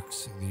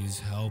perks. These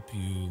help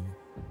you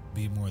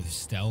be more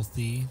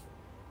stealthy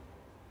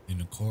in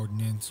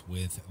accordance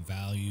with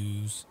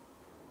values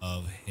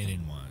of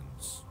hidden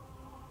ones.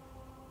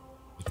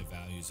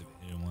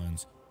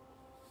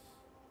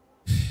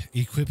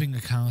 Equipping a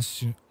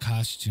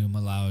costume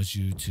allows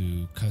you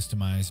to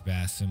customize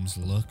Bassam's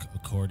look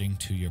according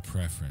to your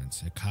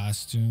preference. A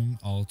costume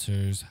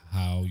alters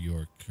how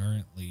your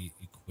currently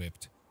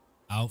equipped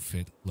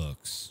outfit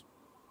looks,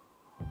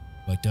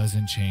 but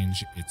doesn't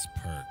change its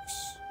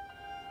perks.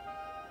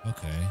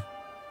 Okay.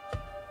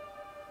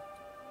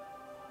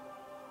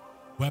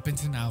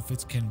 Weapons and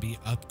outfits can be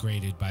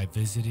upgraded by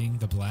visiting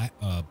the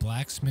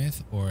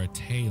blacksmith or a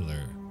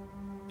tailor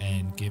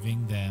and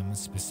giving them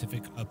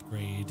specific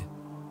upgrade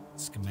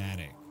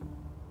schematic.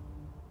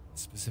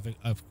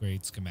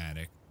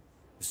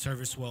 The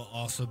service will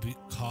also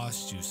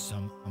cost you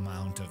some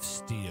amount of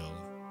steel,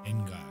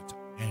 ingot,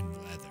 and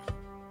leather.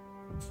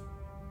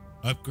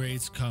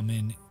 Upgrades come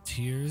in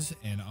tiers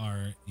and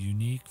are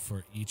unique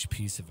for each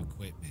piece of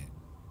equipment.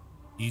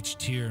 Each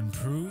tier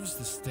improves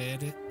the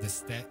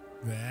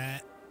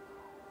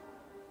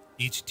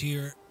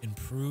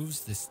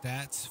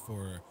stats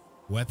for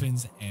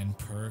weapons and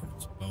perk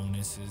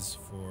bonuses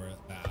for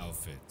the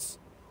outfits.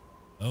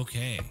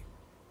 Okay.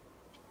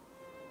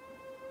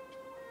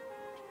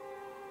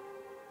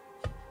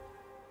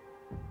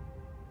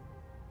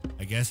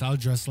 I guess I'll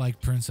dress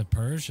like Prince of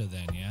Persia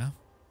then, yeah?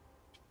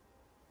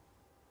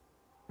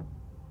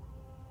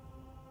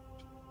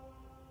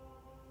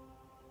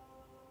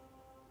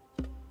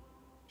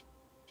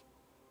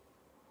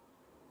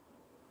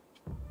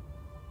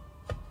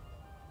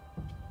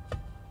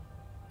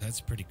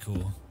 That's pretty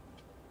cool.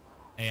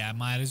 Hey, I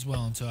might as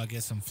well until I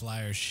get some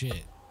flyer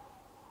shit.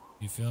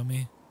 You feel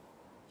me?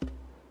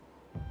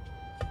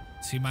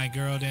 See, my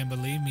girl didn't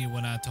believe me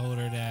when I told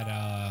her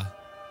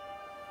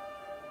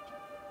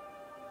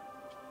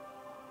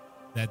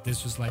that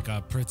this was like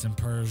a Prince of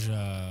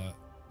Persia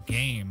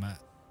game.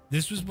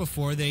 This was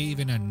before they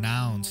even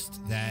announced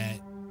that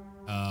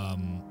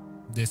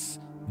this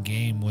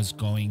game was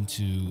going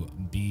to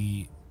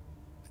be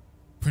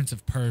Prince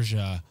of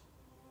Persia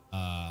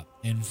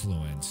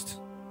influenced.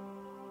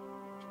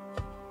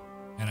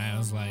 And I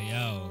was like,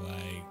 yo,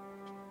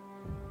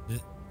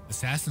 like,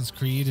 Assassin's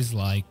Creed is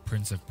like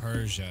Prince of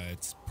Persia.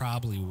 It's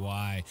probably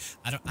why.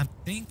 I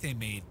think they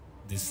made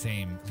the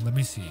same. Let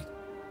me see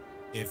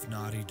if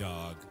Naughty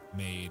Dog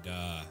made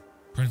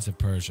Prince of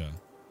Persia.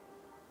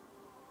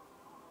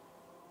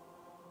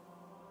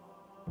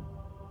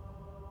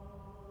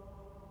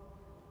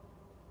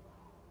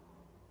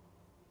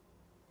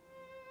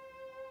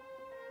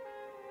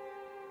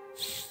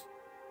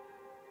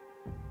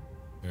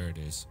 There it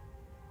is.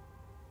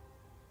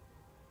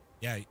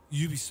 Yeah,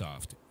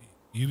 Ubisoft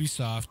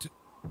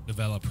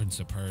developed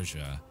Prince of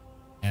Persia,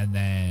 and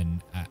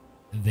then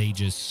they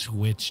just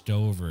switched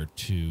over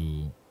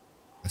to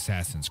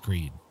Assassin's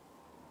Creed.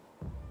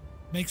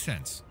 Makes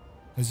sense,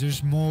 because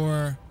there's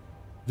more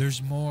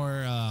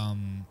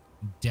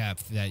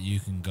depth that you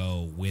can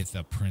go with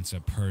a Prince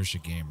of Persia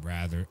game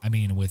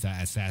with an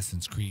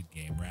Assassin's Creed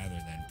game rather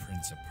than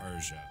Prince of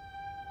Persia.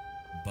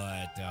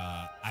 But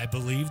I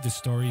believe the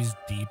story's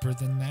deeper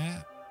than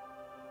that.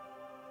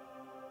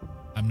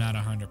 I'm not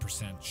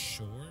 100%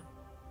 sure.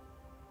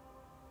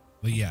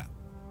 But yeah.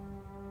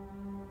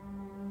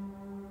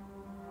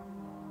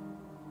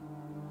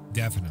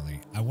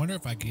 Definitely. I wonder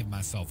if I give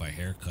myself a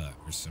haircut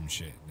or some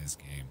shit in this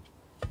game.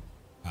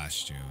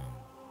 Costume.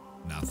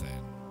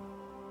 Nothing.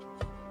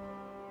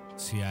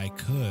 See, I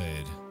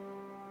could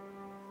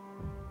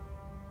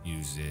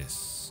use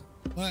this.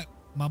 But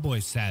my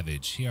boy's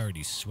savage. He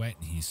already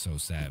sweating. He's so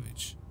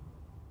savage.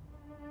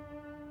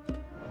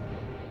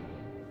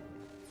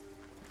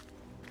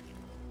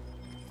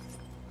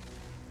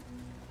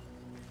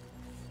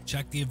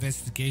 Check the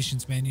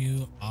investigations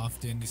menu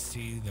often to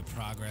see the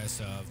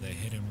progress of the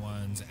hidden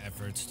ones'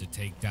 efforts to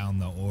take down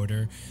the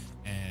order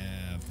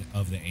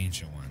of the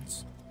ancient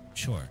ones.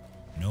 Sure,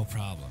 no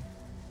problem.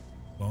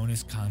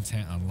 Bonus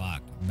content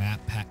unlocked. Map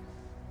pack.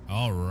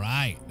 All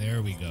right,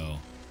 there we go.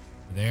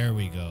 There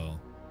we go.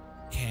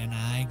 Can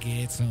I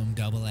get some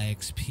double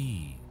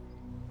XP?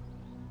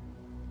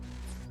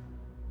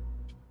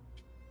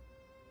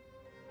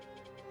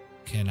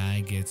 Can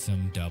I get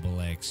some double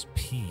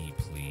XP,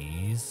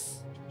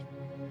 please?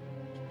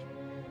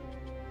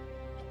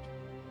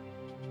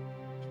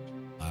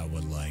 I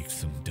would like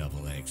some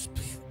double XP.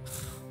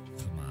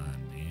 Come on,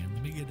 man.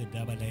 Let me get a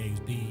double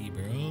XP,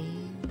 bro.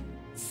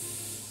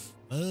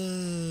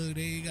 Oh,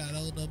 they got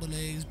all double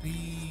XP.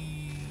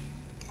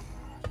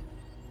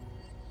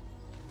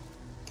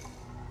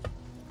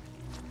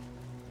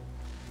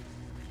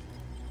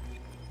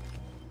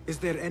 Is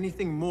there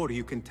anything more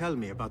you can tell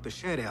me about the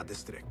Sharia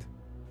district?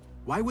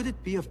 Why would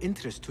it be of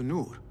interest to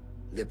Noor?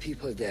 The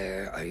people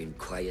there are in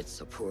quiet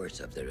support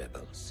of the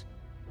rebels.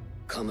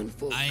 Common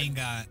folk. I ain't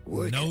got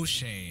no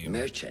shame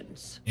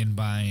merchants in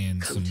buying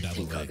Come some to double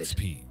think of it,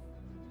 XP.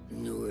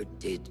 Noor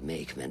did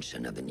make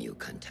mention of a new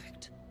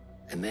contact.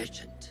 A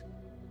merchant.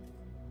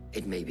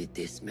 It may be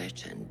this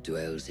merchant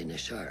dwells in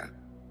Ashara,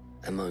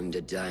 among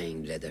the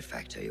dying leather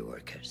factory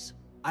workers.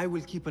 I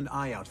will keep an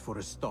eye out for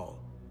a stall.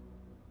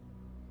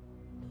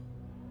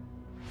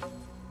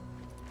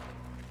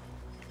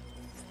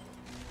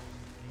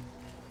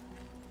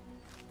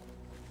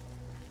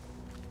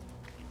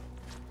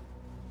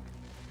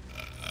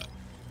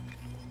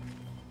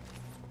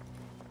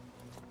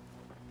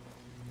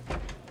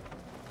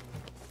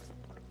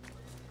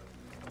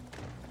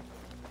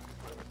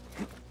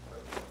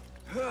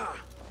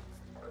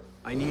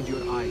 I need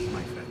your eyes,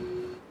 my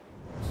friend.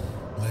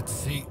 Let's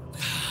see.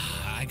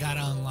 I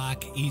gotta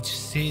unlock each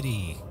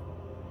city.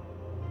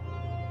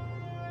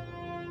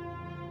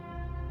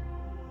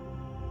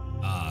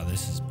 Ah,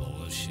 this is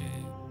bullshit.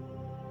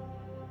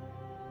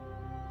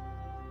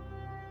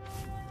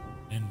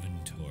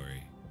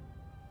 Inventory.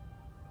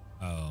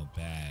 Oh,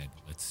 bag.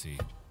 Let's see.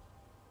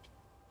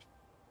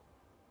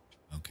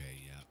 Okay,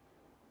 yeah.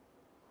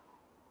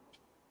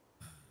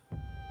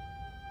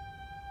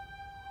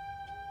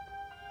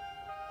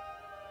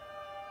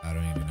 I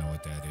don't even know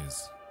what that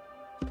is.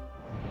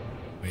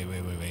 Wait.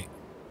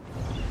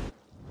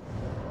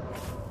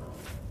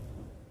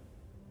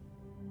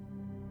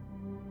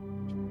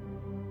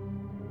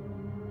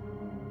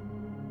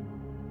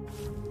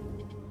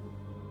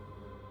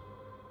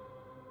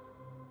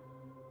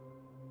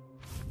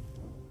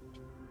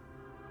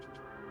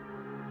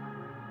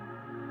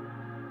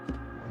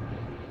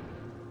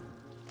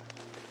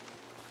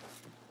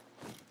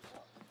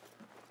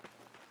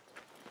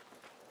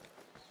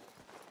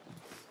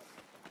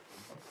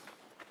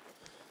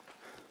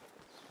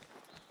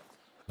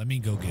 Let me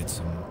go get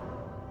some.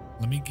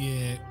 Let me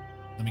get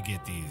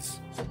these.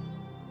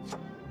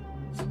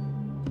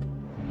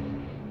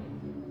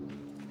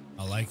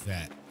 I like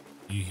that.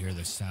 You hear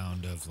the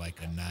sound of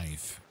like a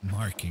knife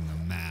marking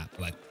a map,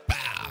 like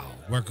bow.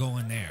 We're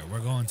going there.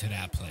 We're going to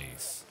that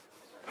place.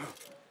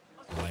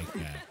 I like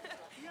that.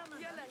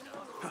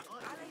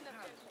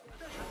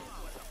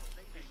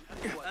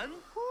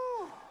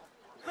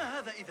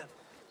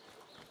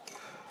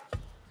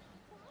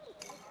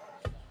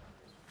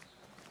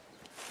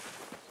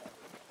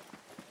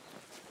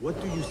 What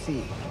do you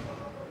see?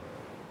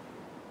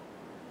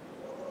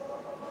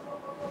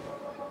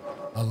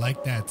 I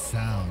like that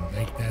sound.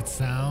 Like that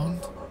sound.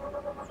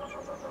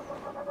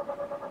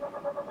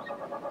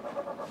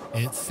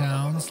 It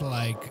sounds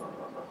like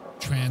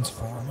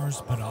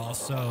Transformers, but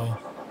also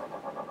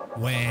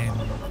when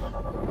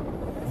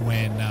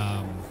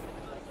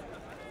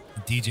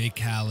DJ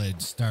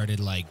Khaled started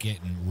like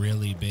getting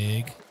really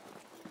big,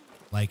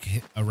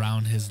 like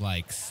around his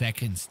like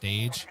second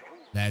stage.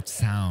 That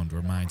sound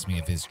reminds me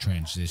of his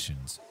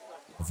transitions.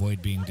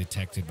 Avoid being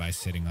detected by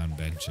sitting on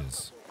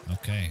benches.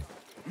 Okay.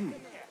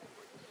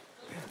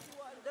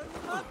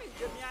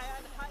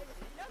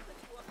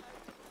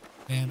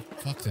 Man,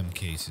 fuck them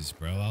cases,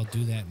 bro. I'll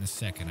do that in a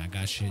second. I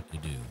got shit to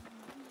do.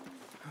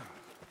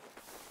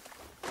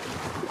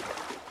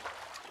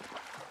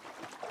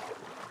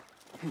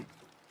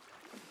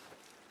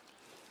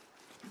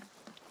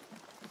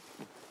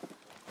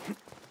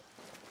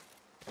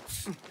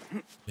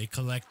 They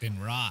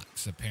collecting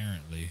rocks,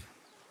 apparently.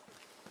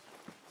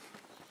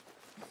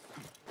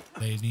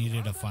 They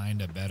needed to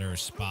find a better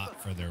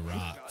spot for their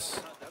rocks.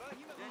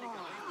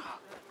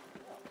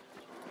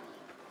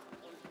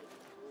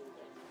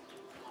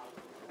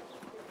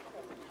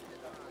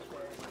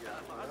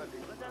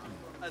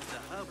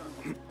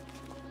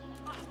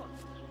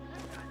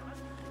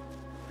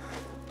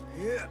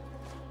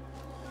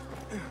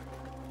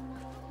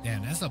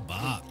 Damn, that's a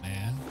bop,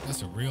 man.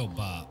 That's a real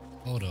bop.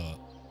 Hold up.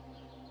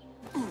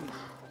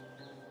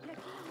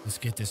 Let's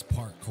get this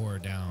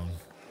parkour down.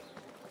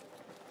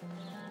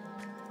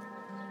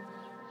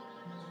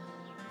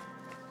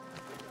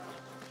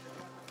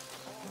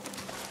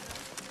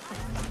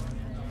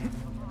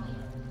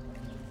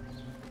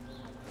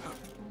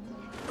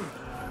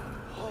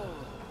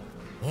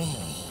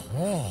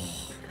 Oh.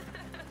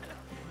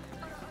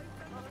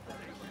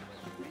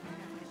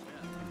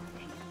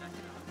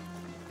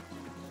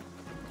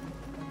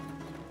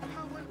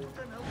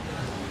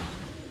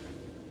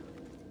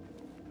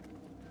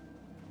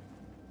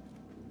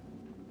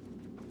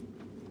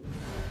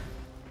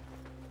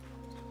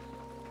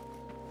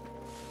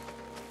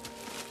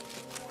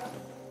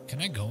 Can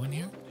I go in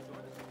here?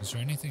 Is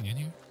there anything in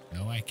here?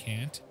 No, I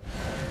can't.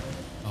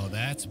 Oh,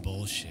 that's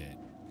bullshit.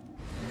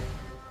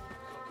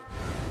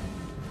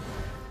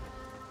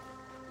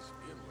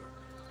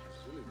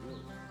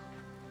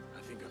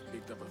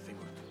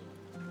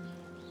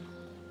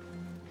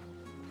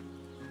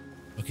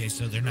 Okay,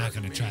 so they're not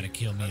going to try to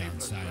kill me on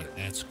sight.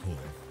 That's cool.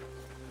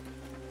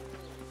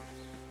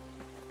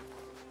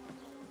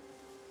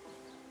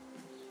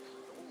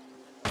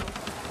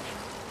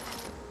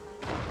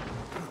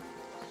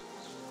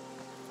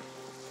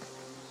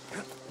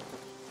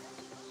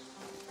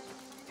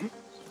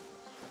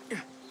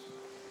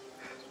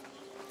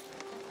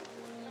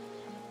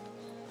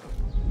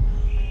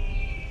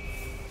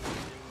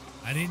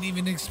 I didn't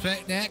even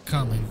expect that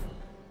coming.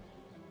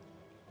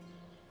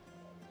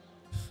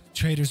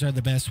 Traders are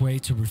the best way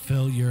to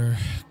refill your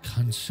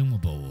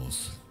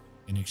consumables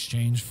in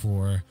exchange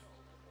for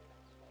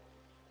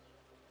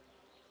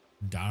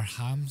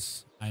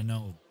dirhams. I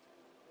know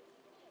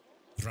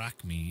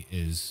drachmi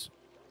is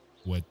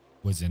what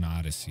was in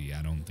Odyssey.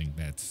 I don't think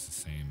that's the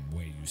same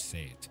way you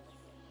say it.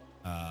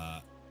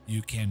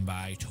 You can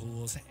buy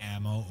tools,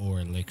 ammo, or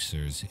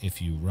elixirs.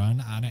 If you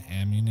run out of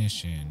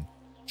ammunition,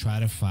 try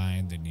to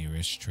find the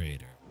nearest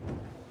trader.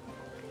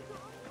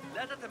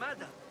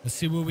 Let's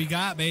see what we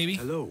got, baby.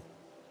 Hello.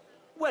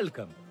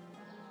 Welcome.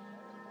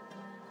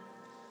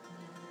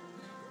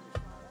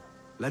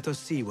 Let us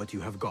see what you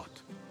have got.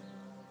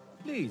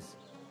 Please,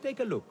 take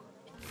a look.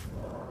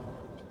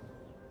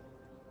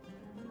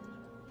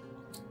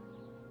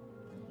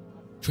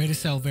 Traders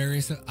sell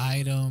various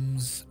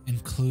items,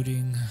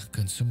 including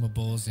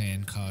consumables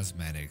and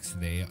cosmetics.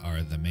 They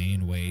are the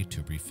main way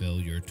to refill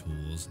your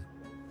tools,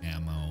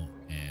 ammo,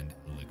 and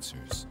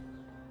elixirs.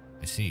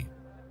 I see.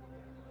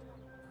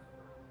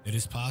 It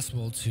is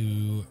possible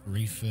to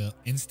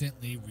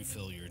instantly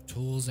refill your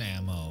tools,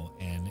 ammo,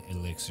 and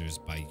elixirs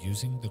by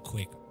using the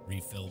quick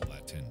refill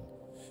button.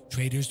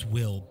 Traders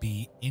will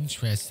be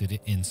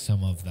interested in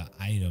some of the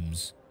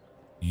items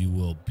you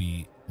will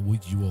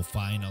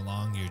find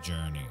along your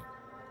journey.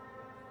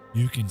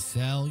 You can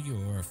sell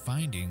your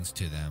findings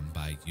to them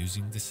by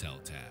using the sell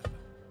tab.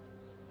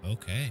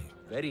 Okay.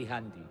 Very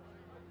handy.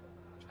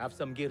 Have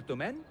some gear to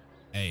mend?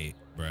 Hey,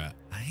 bruh,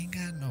 I ain't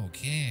got no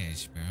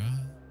cash,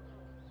 bruh.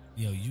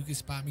 Yo, you can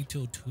spot me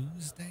till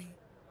Tuesday?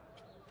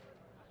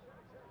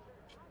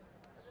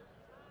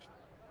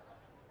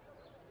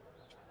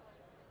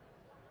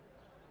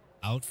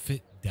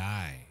 Outfit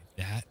dye.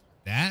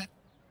 That?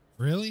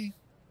 Really?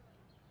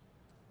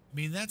 I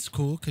mean, that's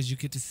cool because you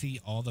get to see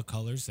all the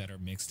colors that are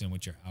mixed in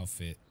with your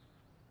outfit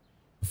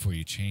before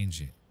you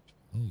change it.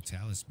 Oh,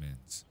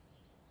 talismans.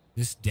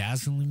 This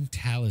dazzling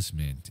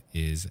talisman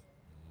is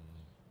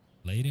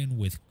laden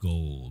with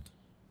gold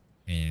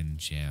and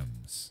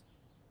gems,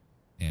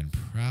 and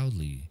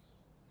proudly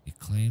it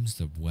claims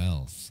the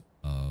wealth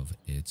of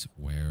its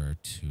wearer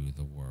to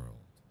the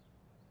world.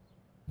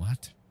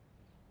 What?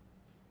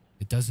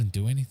 It doesn't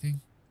do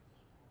anything?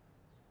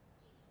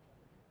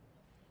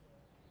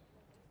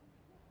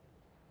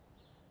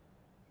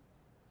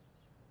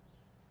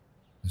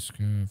 The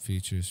scroll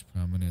features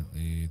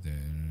prominently the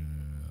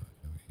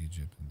of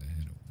Egypt and the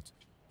hidden ones.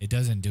 It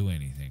doesn't do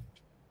anything,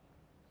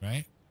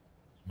 right?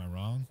 Am I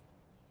wrong?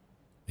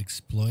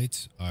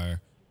 Exploits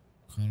are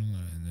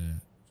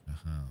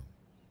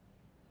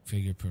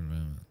figure per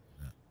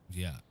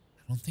yeah.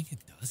 I don't think it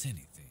does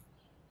anything.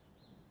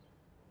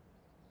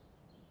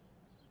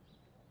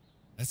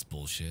 That's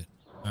bullshit.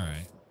 All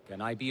right.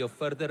 Can I be of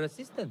further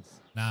assistance?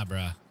 Nah,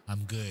 bruh.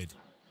 I'm good.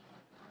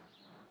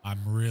 I'm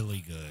really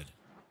good.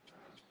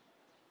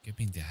 Get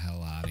me the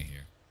hell out of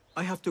here.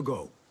 I have to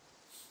go.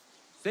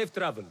 Safe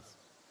travels.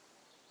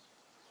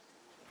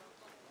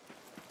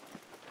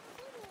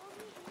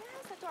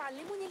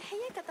 ستعلمني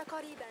الحياة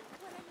قريبا.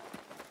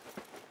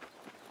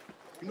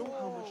 You know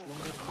how much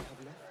longer we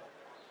have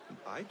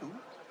left? I do.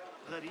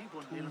 غريب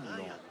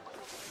للغاية.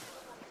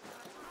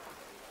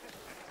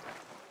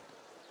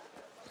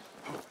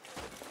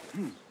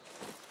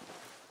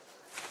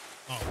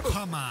 Oh,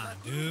 come on,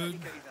 dude.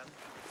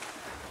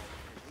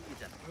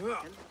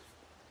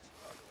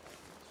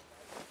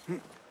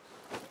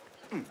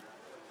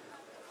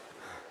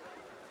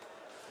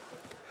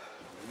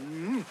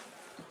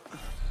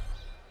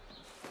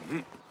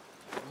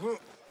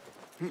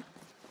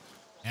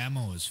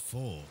 Ammo is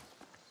full.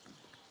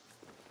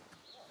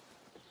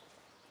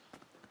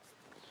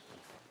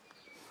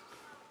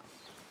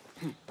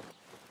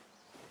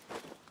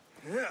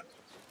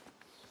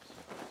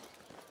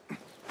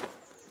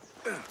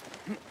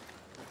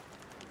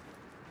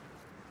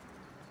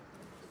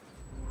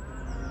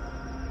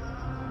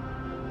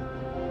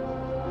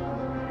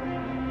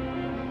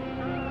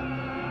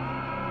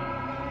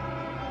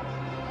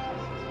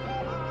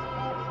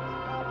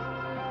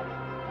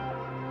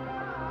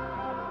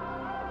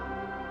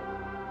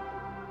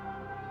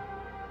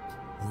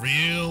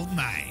 Real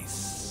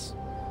nice.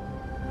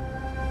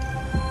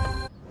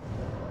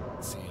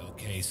 See,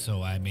 okay,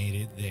 so I made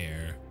it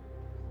there.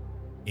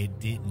 It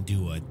didn't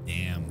do a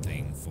damn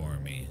thing for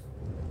me.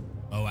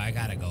 Oh, I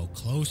gotta go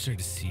closer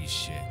to see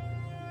shit.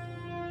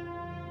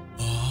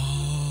 Oh.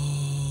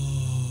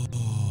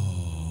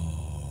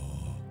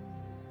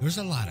 There's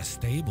a lot of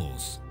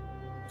stables.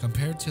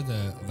 Compared to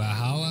the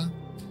Valhalla,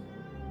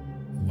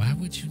 why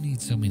would you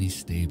need so many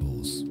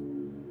stables?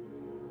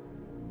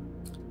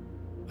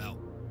 Well,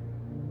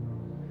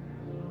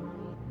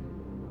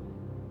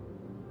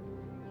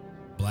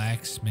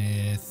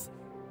 blacksmith.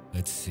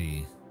 Let's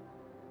see.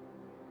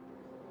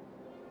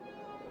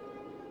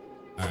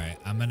 All right,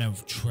 I'm gonna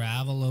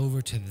travel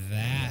over to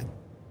that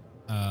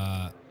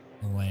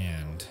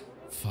land.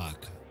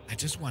 Fuck. I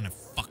just want to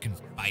fucking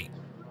fight.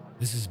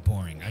 This is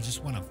boring. I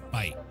just want to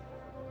fight.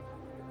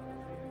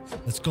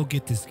 Let's go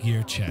get this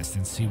gear chest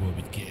and see what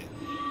we get.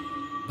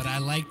 But I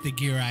like the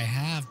gear I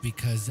have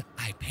because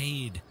I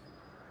paid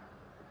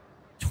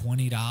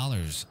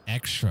 $20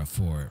 extra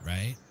for it,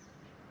 right?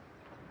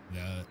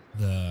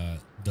 The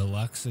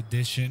deluxe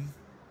edition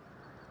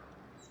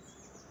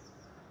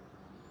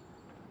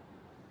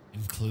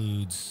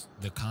includes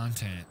the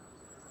content.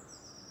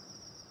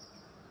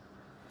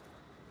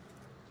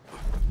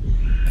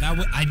 And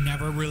I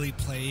never really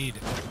played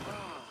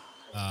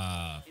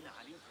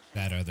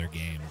that other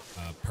game,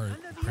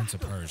 Prince of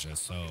Persia,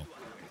 so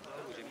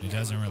it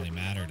doesn't really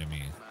matter to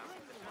me.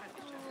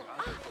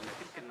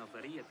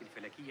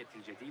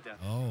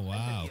 Oh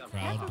wow,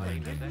 crowd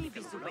blending.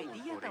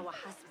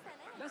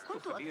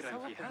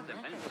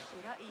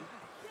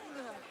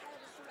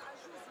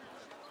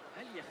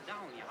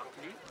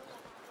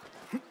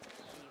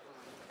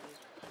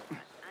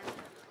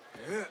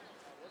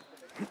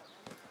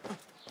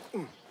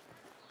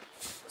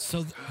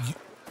 So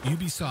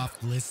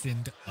Ubisoft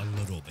listened a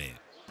little bit,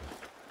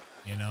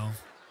 you know?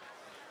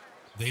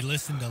 They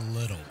listened a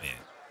little bit.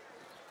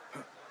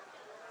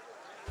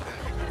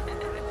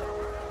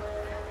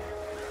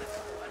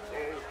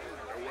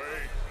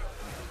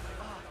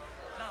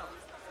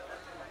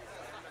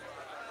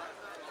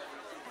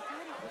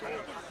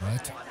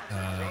 What?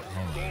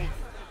 Hold on.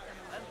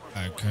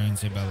 Alright,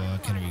 currency, blah, blah, blah,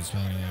 can it be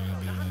spelled?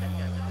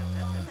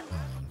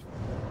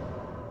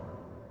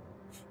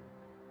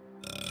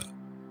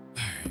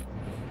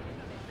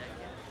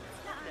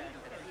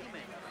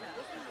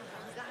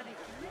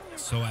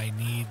 So I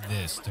need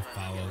this to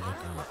follow the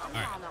group.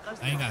 Alright,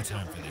 I ain't got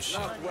time for this shit.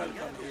 What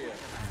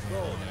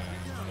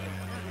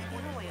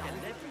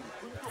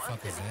the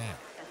fuck is that?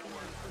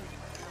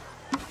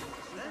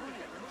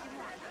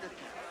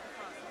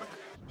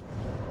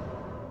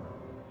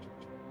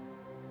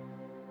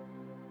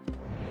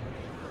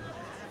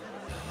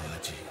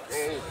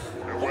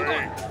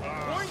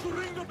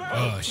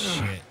 Oh,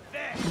 shit.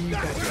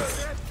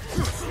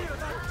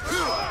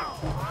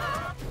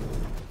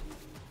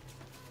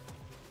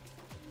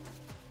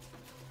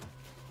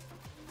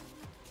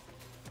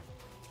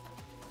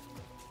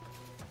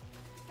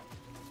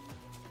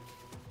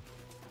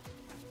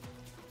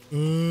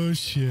 Oh,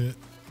 shit.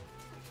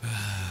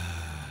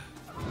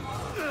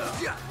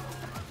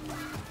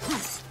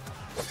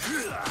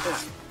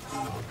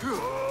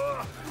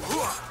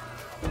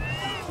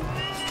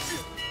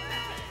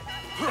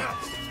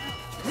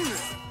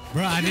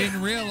 Bro, I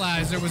didn't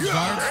realize there was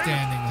guards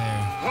standing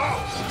there.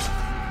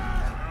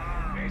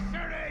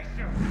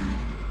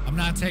 I'm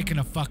not taking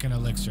a fucking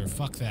elixir.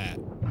 Fuck that.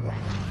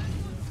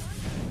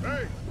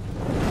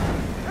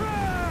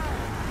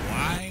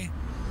 Why?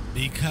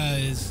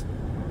 Because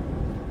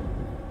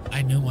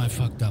I knew I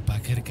fucked up. I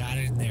could have got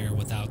in there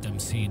without them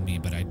seeing me,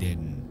 but I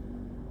didn't.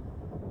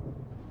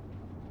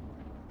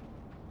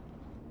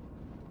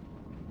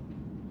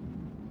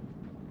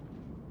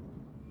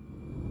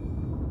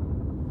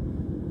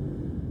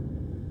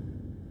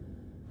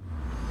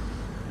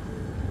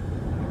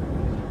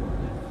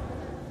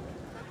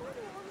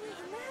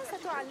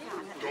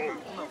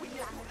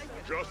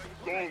 Just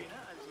don't.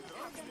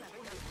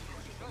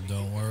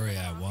 Don't worry,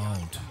 I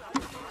won't.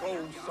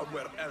 Go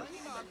somewhere else.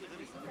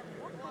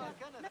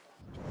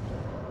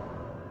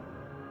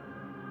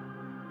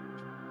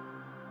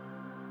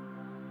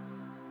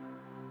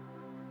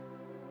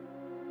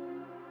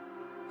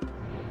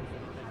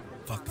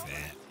 Fuck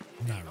that.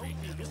 I'm not reading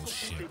that old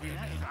shit right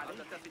now.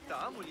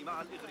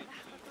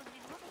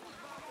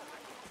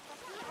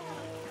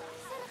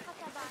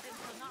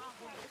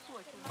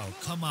 Oh,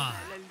 come on.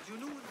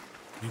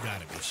 You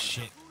gotta be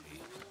shitting me.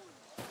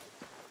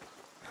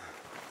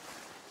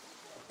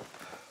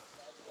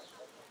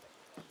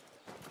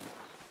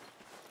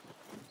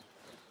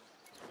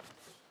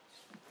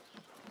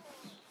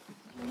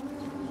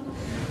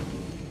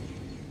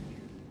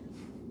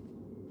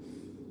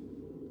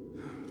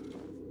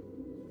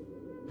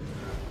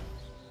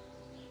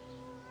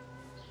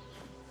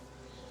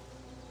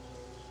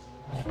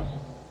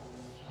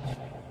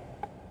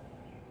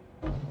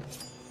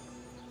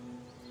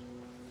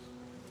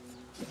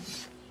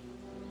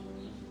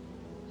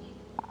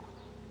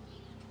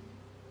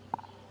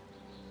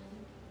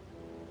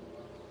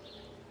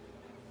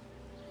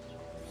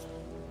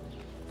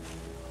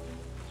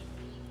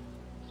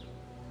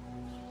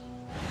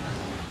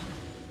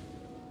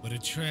 Where the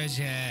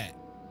treasure at?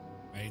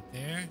 Right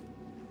there?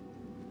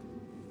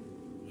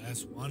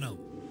 That's one of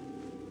them.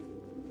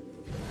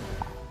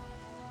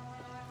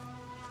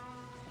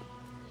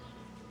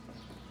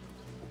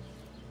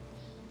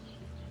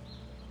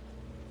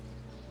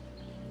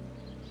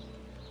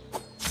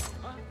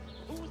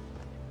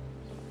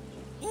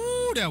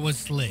 Ooh, that was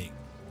slick.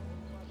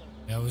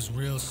 That was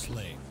real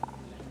slick.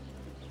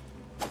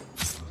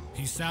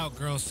 Peace out,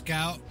 Girl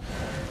Scout.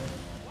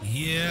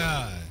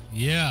 Yeah,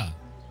 yeah.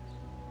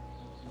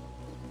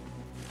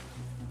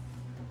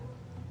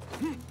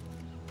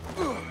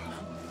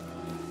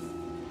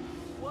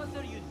 What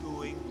are you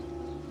doing?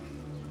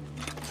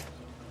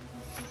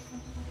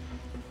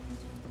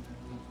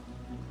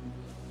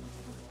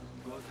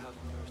 God have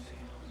mercy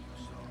on your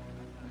soul.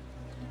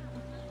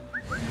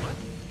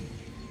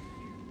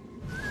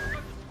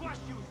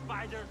 Squash you,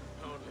 spider!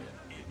 Only an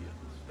idiot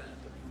will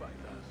stand and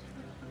fight us.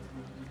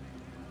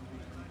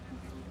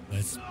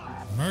 Let's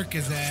murk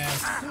his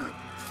ass.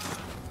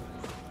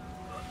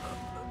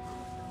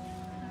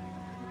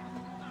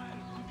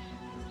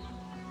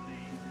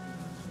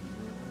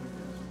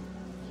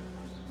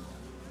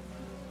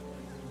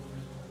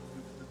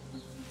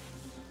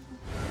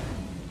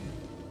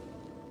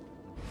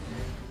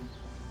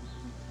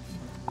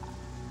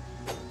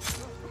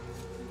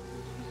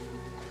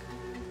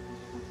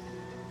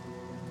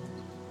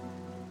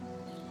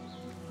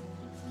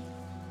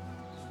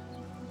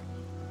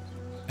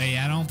 Hey,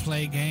 I don't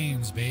play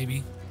games,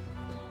 baby.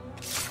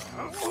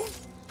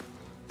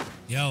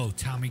 Yo,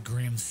 Tommy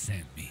Grimm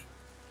sent me.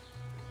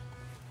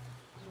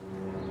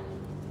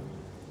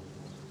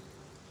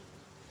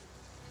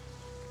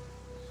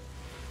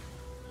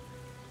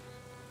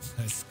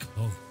 Let's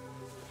go.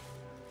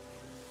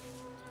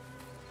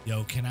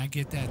 Yo, can I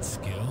get that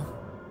skill?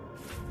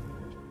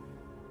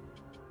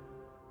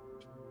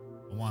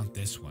 I want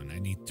this one. I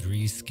need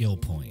 3 skill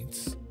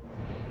points.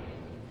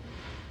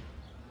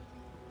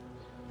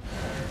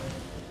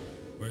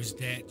 Where's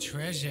that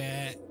treasure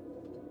at?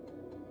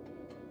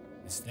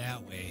 It's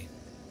that way.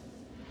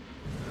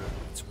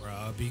 That's where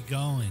I'll be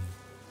going.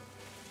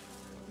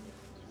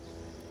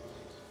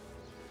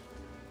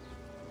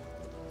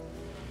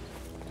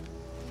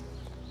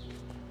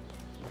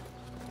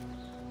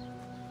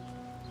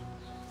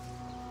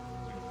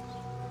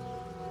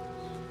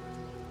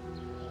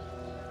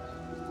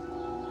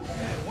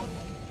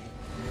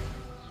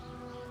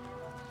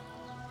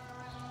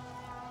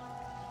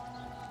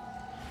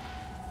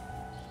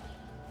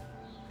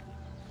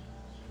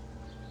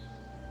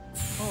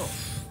 Oh,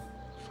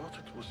 thought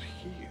it was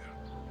here.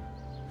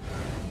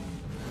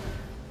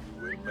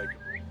 We'll make it.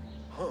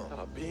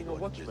 Huh? Being a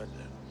watchman,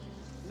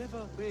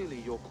 never really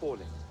your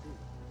calling.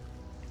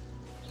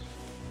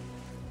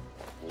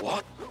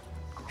 What?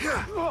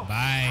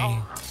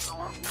 Bye.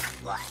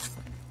 Bye.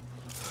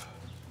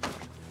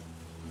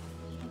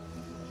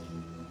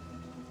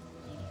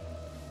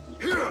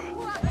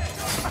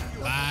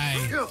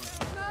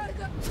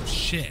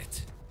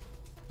 Shit.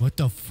 What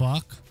the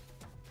fuck?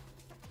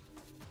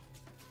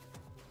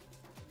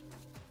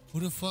 Who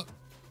the fuck?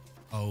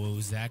 Oh, it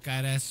was that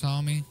guy that saw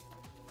me?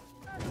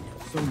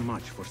 So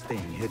much for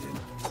staying hidden.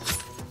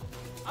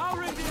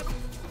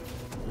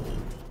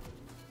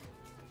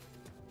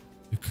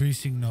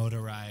 Decreasing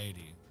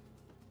notoriety.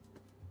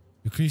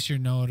 Decrease your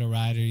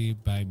notoriety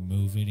by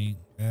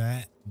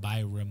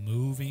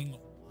removing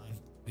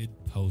wanted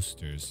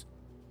posters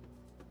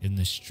in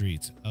the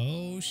streets.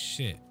 Oh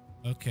shit.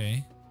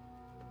 Okay.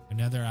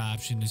 Another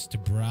option is to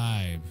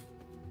bribe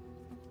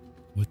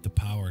with the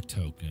power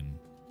token.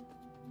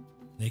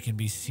 They can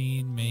be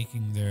seen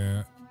making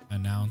their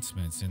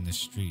announcements in the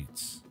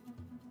streets.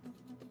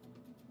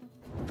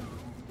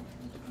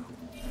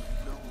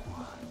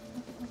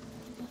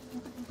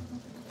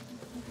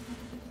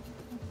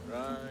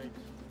 Right.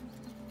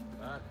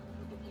 Back to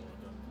the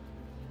border.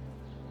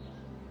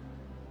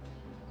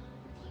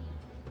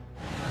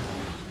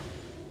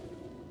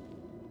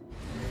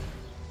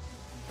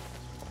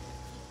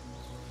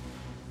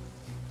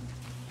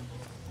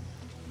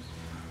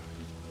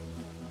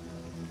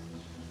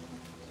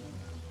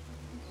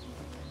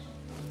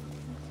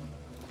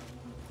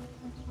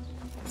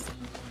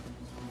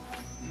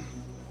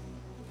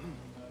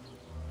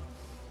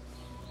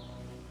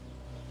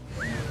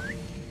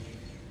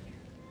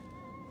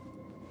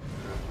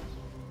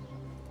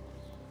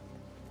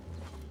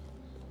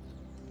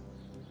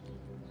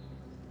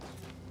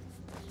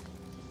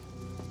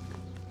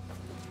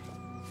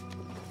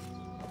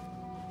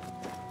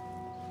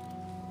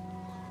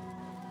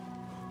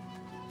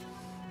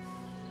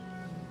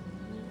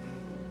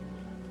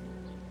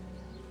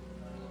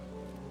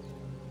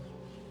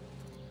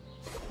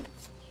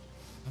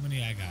 How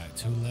many I got?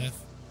 2 left?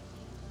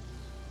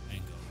 I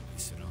ain't gonna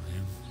waste it on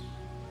him.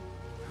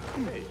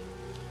 Hey.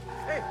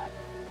 Hey.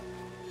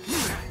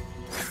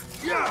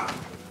 Yeah.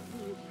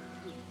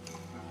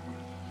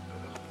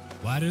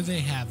 Why do they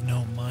have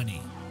no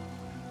money?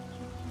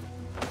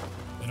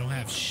 They don't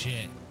have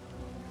shit.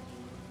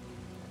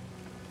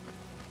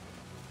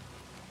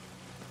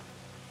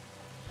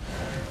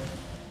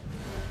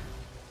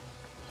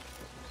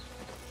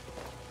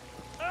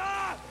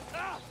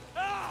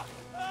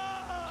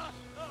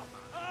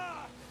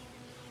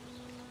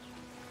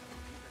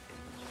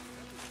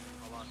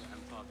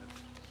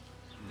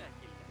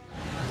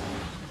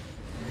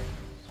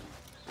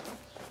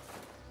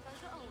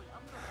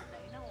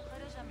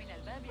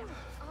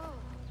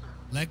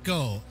 Let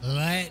go.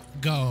 Let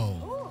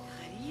go.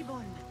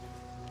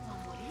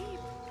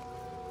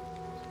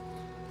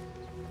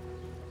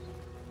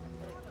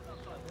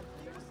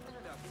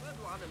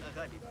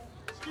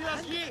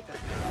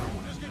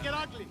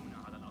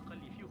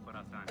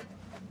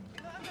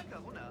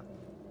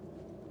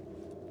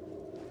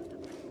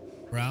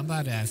 Bro, I'm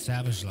about to have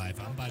Savage Life.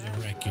 I'm about to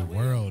wreck your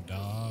world,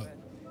 dog.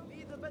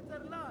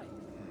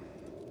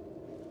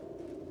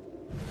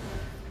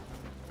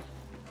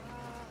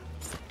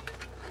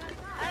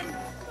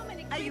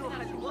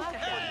 أيها الموقف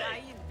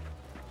اللعين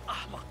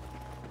أحمق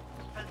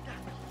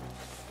فلتهدأ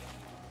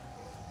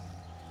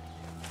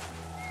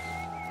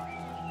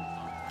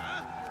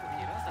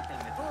دراسة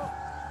المثل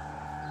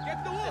Get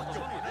the watch!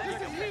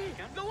 This is me,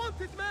 the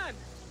wanted man!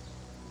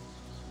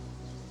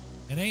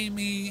 It ain't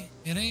me.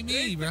 It ain't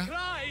me, bro.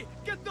 Cry!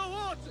 Get the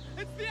watch!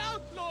 It's the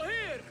outlaw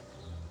here!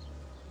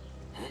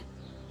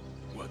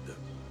 What the?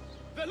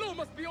 The law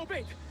must be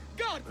obeyed!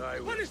 Guard!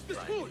 Punish this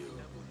fool!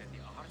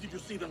 Did you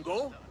see them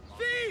go?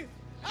 Thief!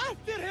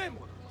 After him!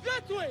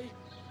 That way!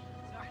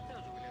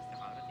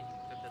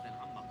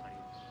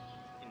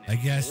 I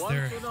guess Want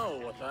they're... to know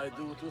what I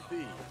do to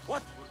thieves?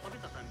 What?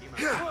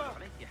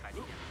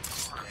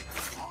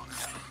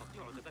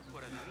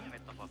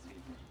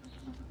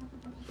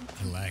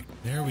 Collect.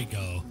 There we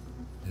go.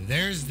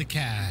 There's the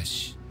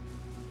cash.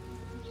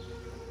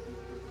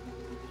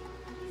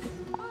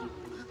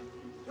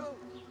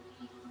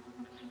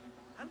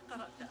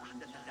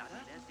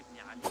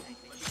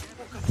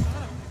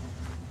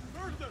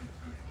 Murder!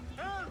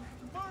 Help!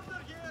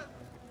 Murder here!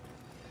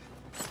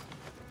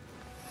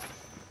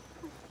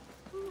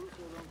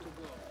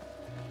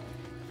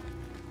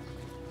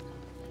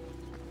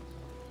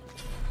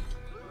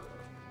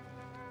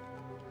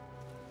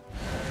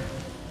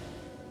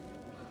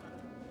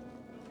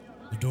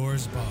 The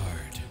door's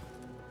barred.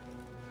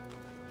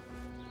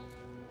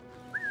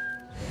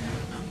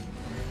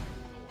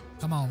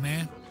 Come on,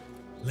 man.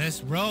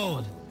 Let's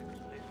roll.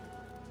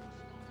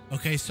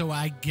 Okay, so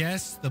I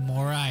guess the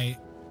more I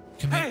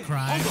commit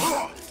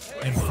crimes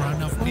in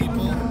front of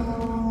people...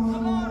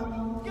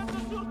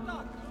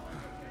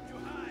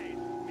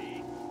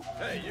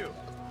 Hey, you!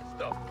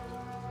 Stop!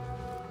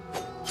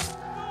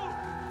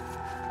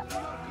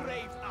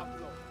 Great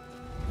outlaw!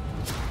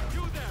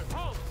 You there,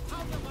 halt!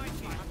 How the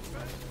mighty!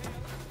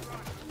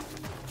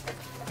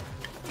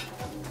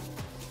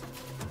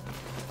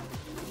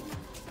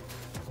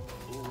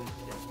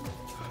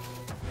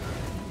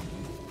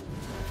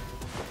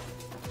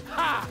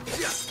 Ha!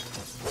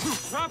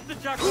 Drop the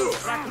jackal!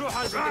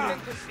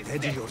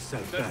 Steady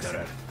yourself,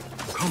 bastard.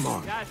 Come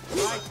on. That's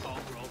right,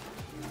 Mongrel.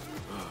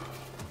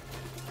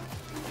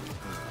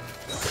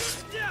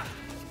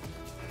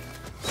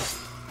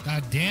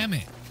 God damn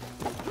it.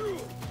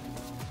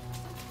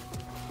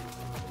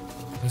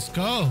 Let's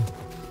go.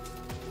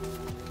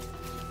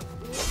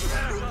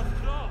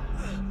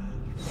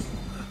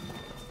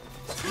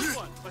 Good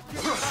one, but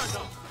keep your hands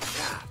up.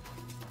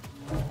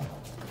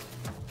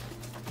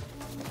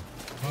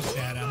 Fuck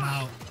that, I'm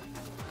out.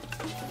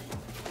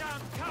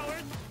 Damn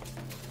coward!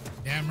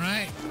 Damn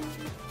right.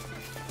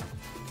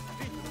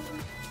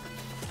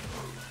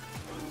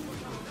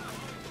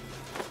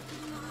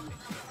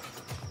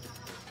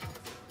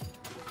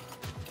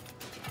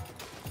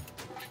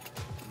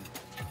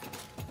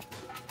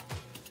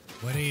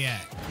 What are you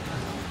at?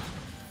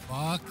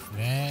 Fuck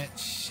that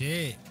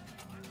shit.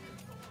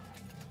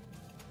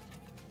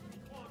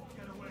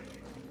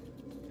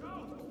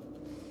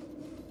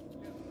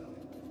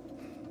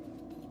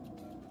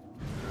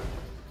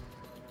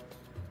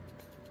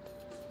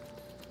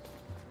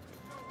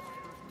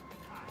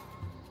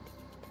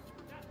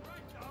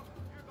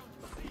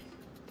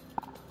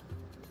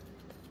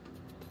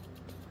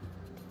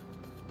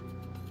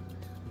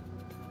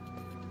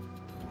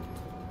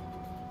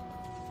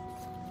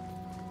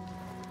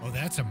 Oh,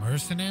 that's a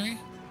mercenary?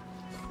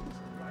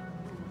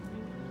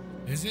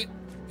 Is it?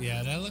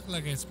 Yeah, that looked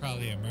like it's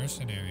probably a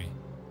mercenary.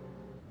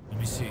 Let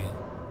me see.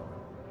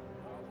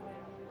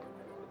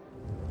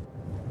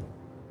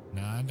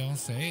 Nah, don't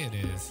say it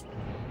is.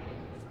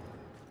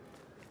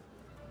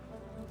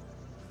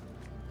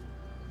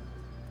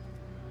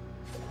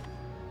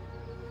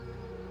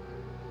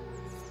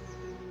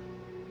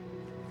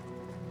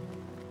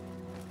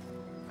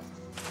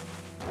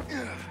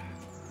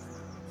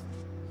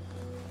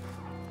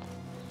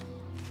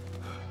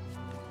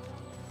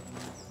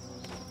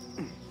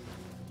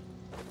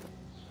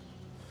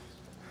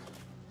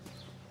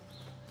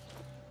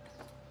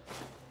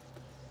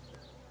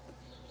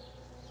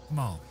 Come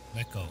on,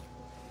 let go.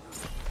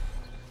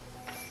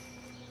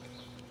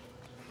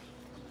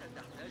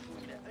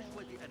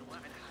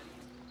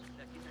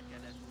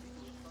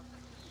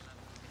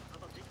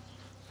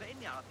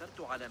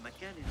 على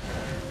مكان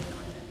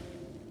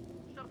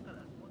شرق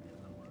الأسواق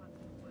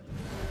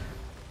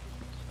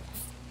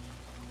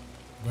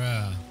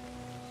Bruh.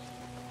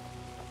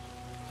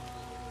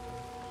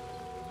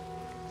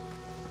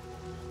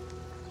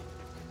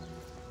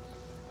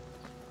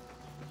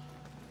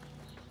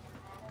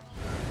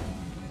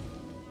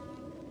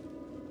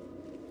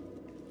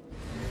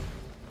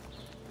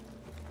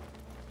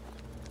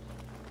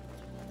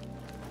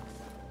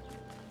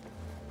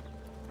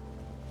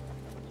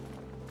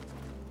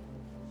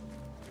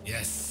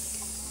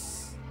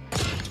 Yes.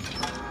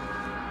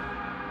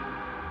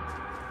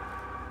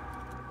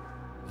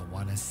 I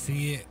want to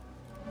see it.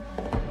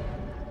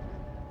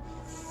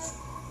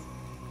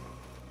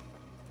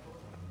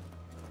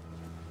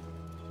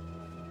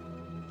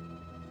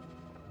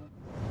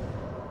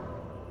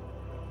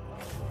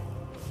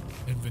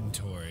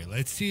 Inventory.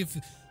 Let's see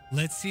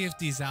if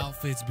these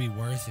outfits be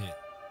worth it.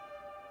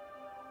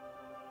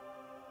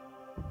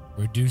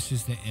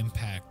 Reduces the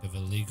impact of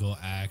illegal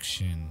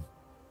action.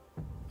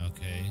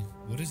 Okay,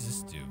 what does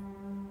this do?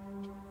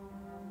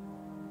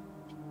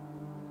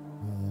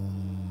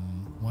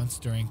 Once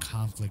during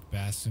conflict,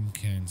 Basim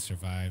can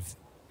survive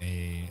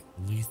a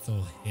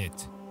lethal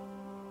hit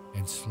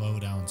and slow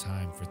down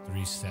time for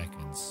 3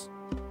 seconds.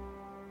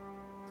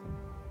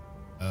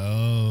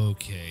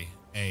 Okay.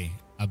 Hey,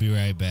 I'll be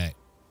right back.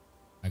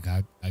 I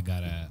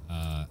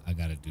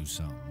gotta do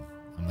something.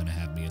 I'm gonna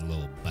have me a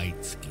little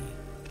bite ski.